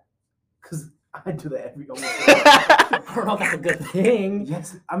smacked. Cause I do that every almost every day. I don't know if that's a good thing.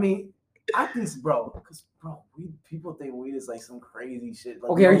 Yes, I mean, I think, bro, because people think weed is like some crazy shit.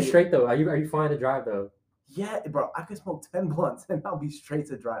 Like, Okay, are no, you straight though? Are you fine to drive though? Yeah, bro, I could smoke 10 blunts and I'll be straight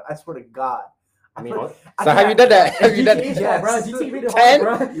to drive. I swear to God. I mean, put- what? So have you done that? Have you done GTA's that? fault, bro. GTA made it 10?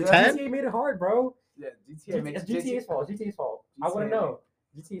 hard, bro. Yeah. GTA made it hard, bro. Yeah, GTA makes It's GTA's fault. GTA's fault. I want to GTA know.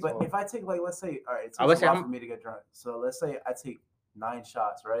 GTA's But fault. if I take, like, let's say, all right, it I would takes a say lot I'm- for me to get drunk. So let's say I take 9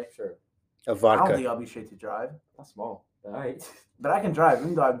 shots, right? Sure, A I don't vodka. think I'll be straight to drive. that's small. All right. But I can drive,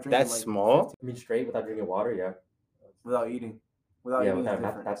 even though I'm drinking That's like small? 15 I mean, straight without drinking water, yeah. without eating. Without Yeah, eating is without,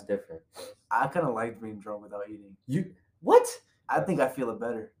 different. that's different. I kind of like being drunk without eating. You what? I think I feel it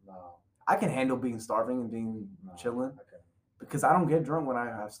better. No. I can handle being starving and being chilling Okay. because I don't get drunk when I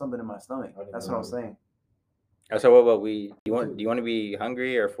have something in my stomach. I didn't That's know what I'm that. saying. Oh, so what about we? Do you want to be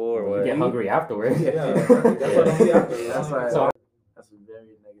hungry or full or You what? get hungry afterwards. Yeah, that's what I'm saying. That's why. So- That's a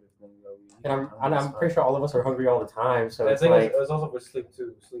very negative thing. Though. And I'm pretty sure all of us are hungry all the time. So I it's think like, it's also for sleep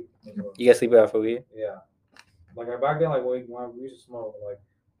too. Sleep. As well. You get sleep after weed? Yeah. Like back then, like when we used to smoke, like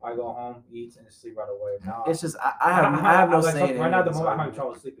I go home, eat, and sleep right away. Now It's just I have no like, say in it. right now. At the so moment, I'm I having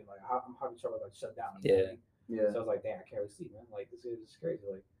trouble sleeping. Like I'm having trouble like shut down. Yeah. Yeah. So I was like, damn, I can't really sleep, man. Like this is crazy.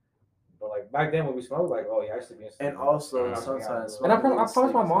 Like, but like back then when we smoked, like, oh yeah, I used to be. And also Mhm. sometimes. and I promised my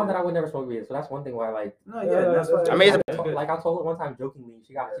smoking mom weed that I would never smoke weed. So that's one thing why, like, No, Yeah, yeah, that's that's- why. I mean, That's good. like I told her one time jokingly,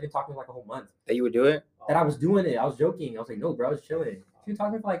 she didn't talk to me like a whole month. That you would do it? That I was doing it. I was joking. I was like, no, bro, I was chilling. She was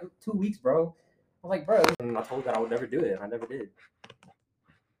talking to me for like 2 weeks, bro. I was like, bro. And I told her that I would never do it, and I never did.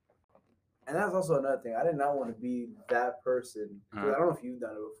 And that's also another thing. I did not want to be that person. 'Cause Mhm. I don't know if you've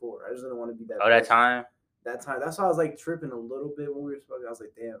done it before. I just didn't want to be that. Oh, that person. time? that time. That's why I was like tripping a little bit when we were smoking. I was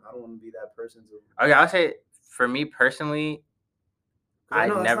like, damn, I don't want to be that person. Okay, I'll say for me personally, 'Cause I I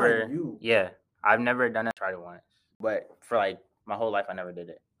know that's not never. you. Yeah, I've never done it. Tried it once, but for like my whole life, I never did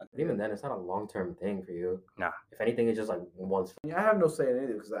it. Even then, it's not a long-term thing for you. Nah. If anything, it's just like once. I mean, I have no say in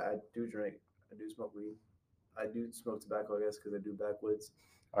anything because I do drink. I do smoke weed. I do smoke tobacco, I guess, because I do backwoods.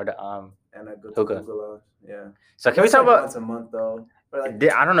 Or the And I go to hookah. hookah lounge. Yeah. So can we That's talk like about? once a month though? Or like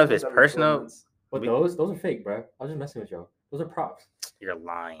I don't know if it's once every 4 personal. months. But We- those are fake, bro. I was just messing with you. Those are props. You're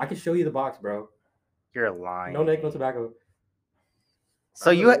lying. I can show you the box, bro. You're lying. No Nick, no tobacco.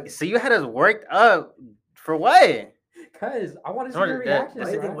 So you had us worked up for what? Cause I want to see Nor your did that.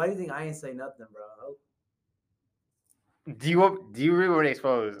 reaction. Why do you think I ain't say nothing, bro? Do you really want to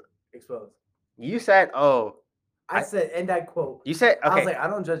expose? Exposed. You said, oh, I said, and I quote. you said, I was okay, like, I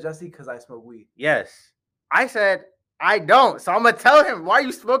don't judge Jesse because I smoke weed. yes. I said, I don't. So I'm gonna tell him, why are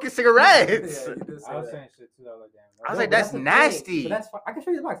you smoking cigarettes? Yeah, you did say I was that. saying shit too. I was like, damn. I was No, like, but that's the thing. nasty. But that's fine. I can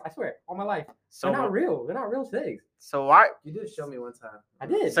show you the box. I swear, all my life. So They're not real. They're not real things. So why? You did show me one time. I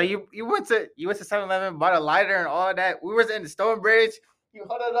did. So you went to 7-Eleven, bought a lighter and all that. We was in the Stonebridge. You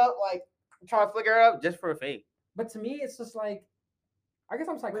held it up like trying to flicker it up just for a fake. But to me, it's just like, I guess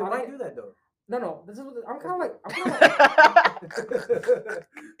I'm Wait, psychotic. why do that though? No. This is what I'm kind of like.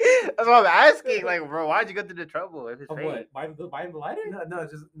 That's what I'm asking. Like, bro, why'd you go through the trouble if it's Of fake? what? Buying the lighter? No,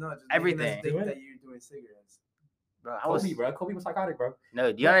 just Everything. Making us think that you're doing cigarettes. Bro, I was. Kobe, bro. Kobe was psychotic, bro.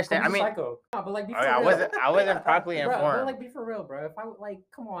 No, do you Bro, understand? I Kobe's a mean, psycho. Nah, but like, be for okay, I real. wasn't properly Bro, informed. like, be for real, bro. If I like,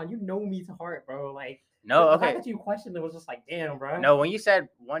 come on, you know me to heart, bro. Like, No, the okay. fact that you questioned it was just like, damn, bro. No, when you said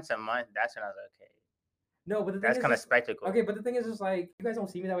once a month, that's when I was like, okay. No, but the thing That's is kind of just- spectacle. Okay, but the thing is just like, you guys don't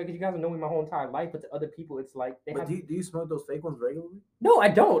see me that way because you guys have known me my whole entire life. But to other people, it's like they But have. do you smoke those fake ones regularly? No, I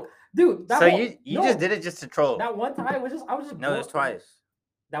don't, dude. That So whole- you no, just did it just to troll. that one time. It was just I was just No, it's bored.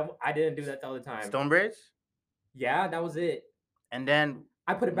 twice. I didn't do that the other time. Stonebridge, Yeah, that was it. and then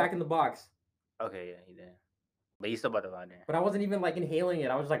I put it back in the box, okay, yeah, he did. But you still bought the lighter. but I wasn't even like inhaling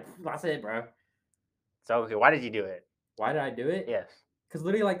it. I was just like, that's it, bro. So okay, why did you do it? Why did I do it? Yes, Because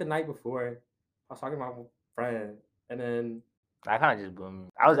literally, like the night before, I was talking to my friend, and then I kind of just boomed.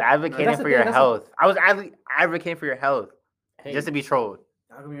 I was advocating That's the for thing, your that's health. I was advocating for your health hey, just to be trolled.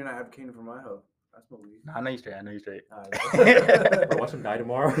 How come you're not advocating for my health? I smoke weed. I know you straight. I know you straight. bro, watch him die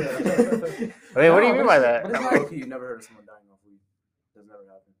tomorrow. Wait, what do you No, mean but by it's- that? but it's Now, like- low-key, you never heard of someone dying off weed. That's never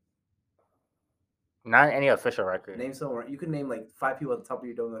happened. Not any official record. Name someone. You can name like 5 people at the top of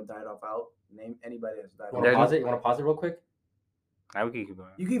your dome that died off out. Name anybody that's died You off. want to There's- pause it? You want to pause it real quick? Now we can keep going.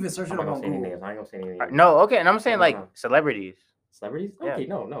 You can even search I'm it not up gonna on say any Google. names. I ain't gonna say any names. No, okay, and I'm saying No, like no. celebrities. Celebrities? Yeah. Okay,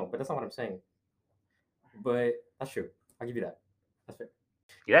 no, but that's not what I'm saying. But that's true. I'll give you that. That's fair.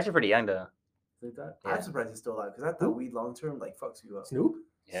 You're actually pretty young though. Like that. Yeah. I'm surprised he's still alive because I thought weed long term like fucks you up. Snoop?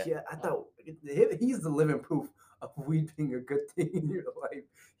 Yeah. I thought he's the living proof of weed being a good thing in your life.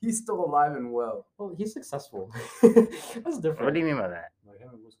 He's still alive and well. Well, he's successful. That's different. What do you mean by that? Like him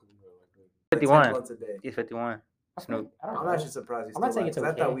and Wiz Khalifa, like, Like 10 51. blunts a day. He's 51. I feel like- Snoop. I don't I'm know. actually surprised he's I'm still not saying alive. it's 'cause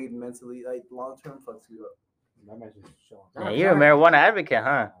I thought okay. weed mentally, like long term, fucks you up. that man's just showing. Nah, Yeah, it's you're a not. marijuana advocate,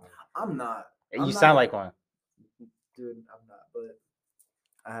 huh? I'm not. You I'm sound not- like one. Dude, I'm not. But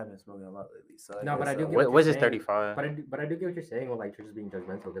I haven't been smoking a lot lately. So No, but guess, I do get What what was you're it? saying. 35. But I do get what you're saying with like churches being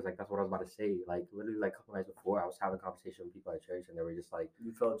judgmental because like that's what I was about to say. Like literally like a couple nights before, I was having a conversation with people at church and they were just like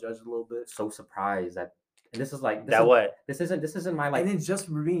you felt judged a little bit. so surprised that. And this is like That what? This isn't my like And it's just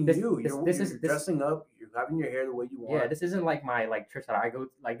for being this- you. this- You're, this you're is- this- dressing up. You're having your hair the way you want. yeah. This isn't like my like church that I go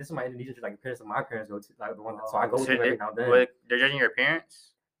to. Like this is my Indonesian church. Like the parents of my parents go to. Like the one that, so I go So to every they're, now and then. they're judging your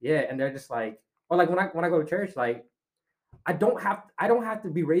appearance? Yeah, and they're just like, or like when I go to church, like I don't have to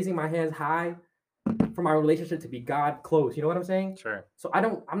be raising my hands high for my relationship to be God close. You know what I'm saying? Sure. So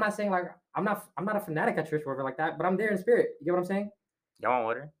I'm not saying like I'm not a fanatic at church or whatever like that, but I'm there in spirit. You get what I'm saying? Y'all want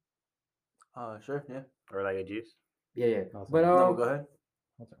water? Sure, yeah. Or like a juice? Yeah. No, But No, go ahead.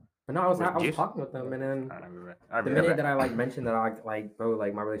 but no, I was With was juice? talking with them, and then I don't remember. I the remember. minute that I like mentioned that I like bro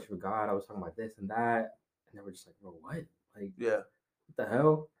like my relationship with God, I was talking about this and that, and they were just like, bro, what? Like Yeah, what the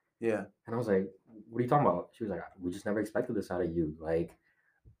hell? yeah. And I was like, what are you talking about? She was like, we just never expected this out of you. Like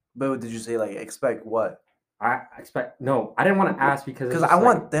But what did you say? Like, expect what? I expect no, I didn't want to ask because it's Because just I like-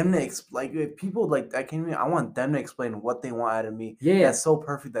 want them to like if people like that came to me. I want them to explain what they want out of me. Yeah. That's so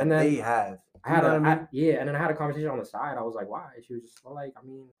perfect that And then they have. I had You know what I mean? yeah, and then I had a conversation on the side. I was like, why? She was just like, I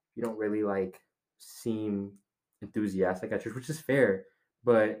mean, you don't really like seem enthusiastic at church, which is fair.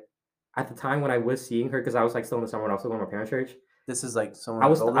 But at the time when I was seeing her, because I was like still in the summer and I was still going to my parents' church, This is like someone I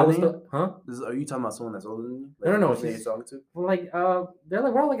was that's older than you? huh? Are you talking about someone that's older than you? No, no, the person she's- you're talking to? Well, like they're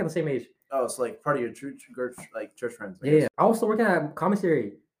like we're all like at the same age. Oh, it's like part of your church friends. I Yeah, guess. I was still working at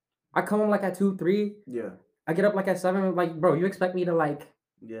commissary. I come home like at 2, 3. Yeah. I get up like at 7. Like, bro, you expect me to like?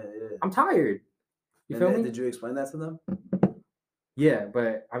 Yeah. I'm tired. You feel me? Did you explain that to them? Yeah,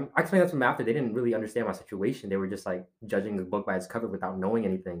 but I explained that to them after. They didn't really understand my situation. They were just like judging the book by its cover without knowing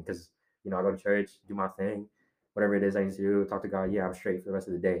anything. Because I go to church, do my thing, whatever it is I need to do, talk to God. Yeah, I'm straight for the rest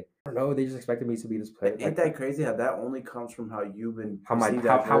of the day. I don't know. They just expected me to be this player. Ain't that crazy how that only comes from how you've been how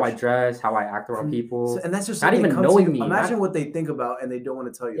I dress, how I act around people, and that's just not even knowing me. Imagine what they think about, and they don't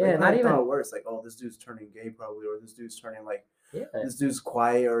want to tell you. Yeah, not even how it works. Like, oh, this dude's turning gay, probably, or this dude's turning like, this dude's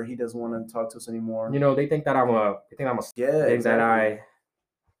quiet, or he doesn't want to talk to us anymore. They think that I'm a. They think that I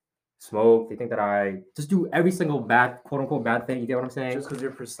smoke. They think that I just do every single bad, quote unquote, bad thing. You get what I'm saying? Just because you're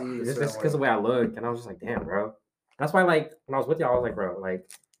perceived. Just because of the way I look, and I was just like, damn, bro. That's why, like, when I was with y'all, I was like, bro, like,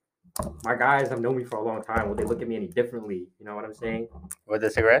 my guys have known me for a long time. Would they look at me any differently? You know what I'm saying? With the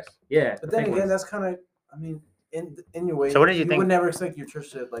cigarettes? Yeah. But then again, that's kind of, I mean, in your way. So what did you think? You would never expect your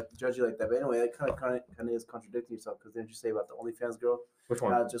church to like judge you like that. But anyway, that kind of is contradicting yourself, because didn't you say about the OnlyFans girl? Which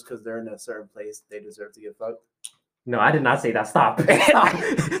one? Just because they're in a certain place, they deserve to get fucked. No, I did not say that. Stop.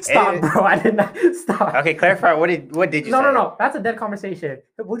 Stop, bro. I did not. Stop. Okay, clarify. What did you say? No. That's a dead conversation.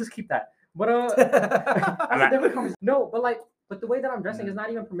 We'll just keep that. But that's a different conversation. No, but the way that I'm dressing is not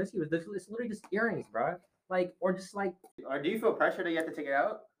even promiscuous. It's literally just earrings, bro. Like, or just like. Or do you feel pressure that you have to take it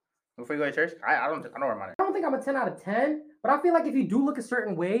out before you go to church? I don't worry about it. I don't think I'm a 10 out of 10, but I feel like if you do look a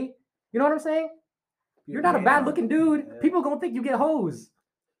certain way, you know what I'm saying? You're not a bad looking dude. Yeah. People gonna think you get hoes.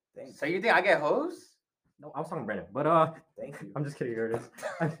 So you think I get hoes? No, I was talking to Brennan, but thank you. I'm just kidding, Curtis.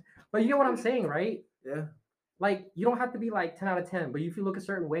 But you get what I'm saying, right? Yeah. Like, you don't have to be like 10 out of 10, but if you look a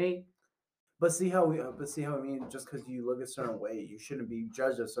certain way. But see how I mean, just because you look a certain way, you shouldn't be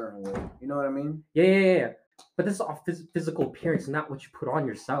judged a certain way. You know what I mean? Yeah. But this is off physical appearance, not what you put on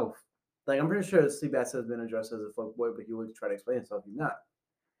yourself. Like, I'm pretty sure Seabass has been addressed as a fuckboy, but he would try to explain himself. He's not.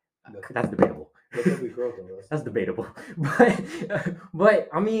 That's debatable. That's debatable. But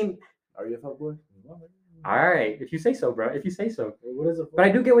I mean, are you a fuckboy? All right, if you say so, bro. If you say so. What is it? But I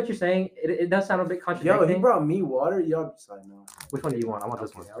do get what you're saying. It does sound a bit contradicting. Yo, he brought me water. Yo, I know. Which one do you want? I want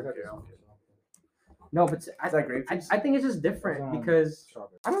this one. I don't care. No, but is that grape juice? I think it's just different because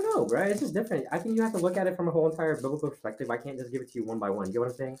I don't know, bro. It's just different. I think you have to look at it from a whole entire biblical perspective. I can't just give it to you one by one. You get what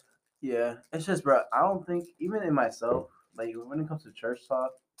I'm saying? Yeah, it's just, bro. I don't think even in myself, like when it comes to church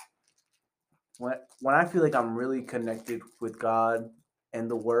talk, when I feel like I'm really connected with God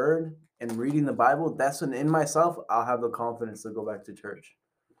and the Word and reading the Bible, that's when in myself I'll have the confidence to go back to church.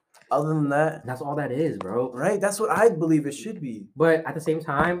 Other than that, that's all that is, bro. Right? That's what I believe it should be. But at the same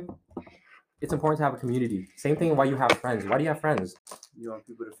time, it's important to have a community. Same thing why you have friends. Why do you have friends? You want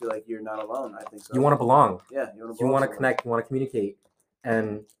people to feel like you're not alone. I think so. You want to belong. Yeah, you want to connect. You want to communicate.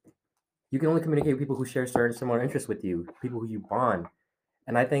 And you can only communicate with people who share certain similar interests with you, people who you bond.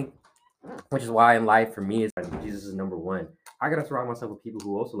 And I think, which is why in life for me, is Jesus is number one. I got to surround myself with people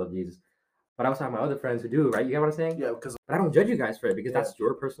who also love Jesus. But I also have my other friends who do, right? You get what I'm saying? Yeah, because but I don't judge you guys for it because that's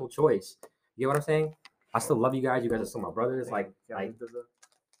your personal choice. You get what I'm saying? I still love you guys. You guys are still my brothers. Was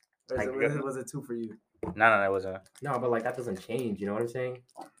it 2 for you? No, that wasn't. No, but like that doesn't change. You know what I'm saying?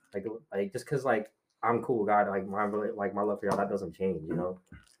 Like just because like I'm cool with God, like my love for y'all, that doesn't change. You know?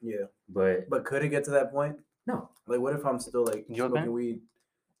 Yeah. But could it get to that point? No. Like, what if I'm still like smoking weed?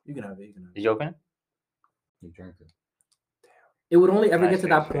 You can have it. You joking? You drank it. It would only ever get to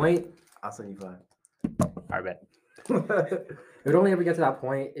that point. I'll send you 5. I bet. It would only ever get to that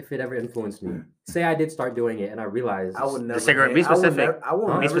point if it ever influenced me. Say I did start doing it and I realized I would never. The cigarette. Be specific. I will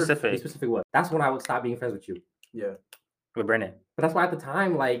never. Be specific. Be specific. What? That's when I would stop being friends with you. Yeah. With Brennan. But that's why at the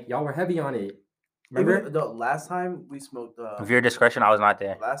time, like y'all were heavy on it. Remember? The last time we smoked. With your discretion, I was not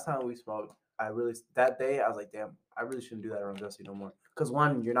there. Last time we smoked, that day I was like, damn, I really shouldn't do that around Jesse no more. Because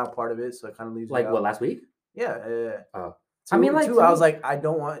one, you're not part of it, so it kind of leaves like you out. What, last week? Yeah. Oh. I mean, like, I was like, I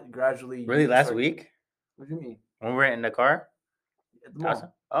don't want gradually. Really, last week? What do you mean? When we were in the car? At the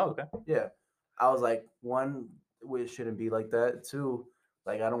mall. Oh, okay. Yeah. I was like, one, it shouldn't be like that. 2,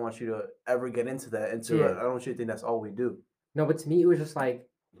 like, I don't want you to ever get into that. And 2, I don't want you to think that's all we do. No, but to me, it was just like.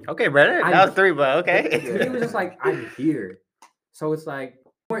 Okay, brother. That was 3, but okay. To me, it was just like, I'm here. So it's like,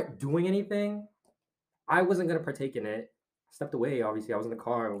 we weren't doing anything. I wasn't going to partake in it. Stepped away, obviously. I was in the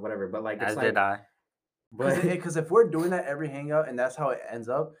car or whatever. But like, it's As like, did I. Because if we're doing that every hangout and that's how it ends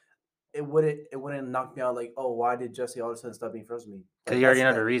up, it wouldn't knock me out like, oh, why did Jesse all of a sudden stop being friends with me? Because like, you already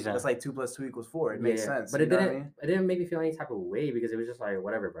know the reason. That's like 2 + 2 = 4. It makes sense. But it didn't make me feel any type of way because it was just like,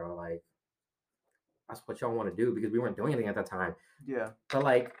 whatever, bro. Like, that's what y'all want to do because we weren't doing anything at that time. Yeah. But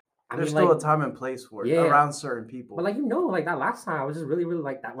like, I There's mean, still like, a time and place for it yeah. around certain people. but like like that last time, I was just really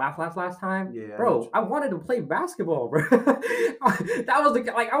like that last time. Yeah, I know bro, what you- I wanted to play basketball, bro. That was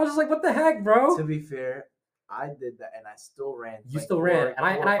the like I was just like, what the heck, bro? to be fair, I did that and I still ran. You still ran, and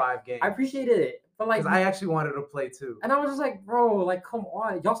four or 5 games. I appreciated it, but like, because I actually wanted to play too. and I was just like, bro, like, come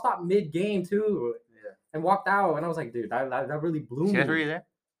on, y'all stopped mid game too, Yeah, and walked out, and I was like, dude, that really blew You me. guys were you there?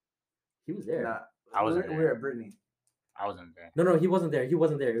 He was there. nah, I wasn't we there. were at Brittany. I wasn't there. No, he wasn't there. He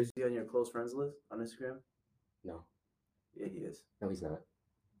wasn't there. It was Is he on your close friends list on Instagram? no, Yeah, he is. no, he's not.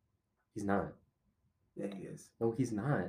 He's not. Yeah, he is. No, he's not.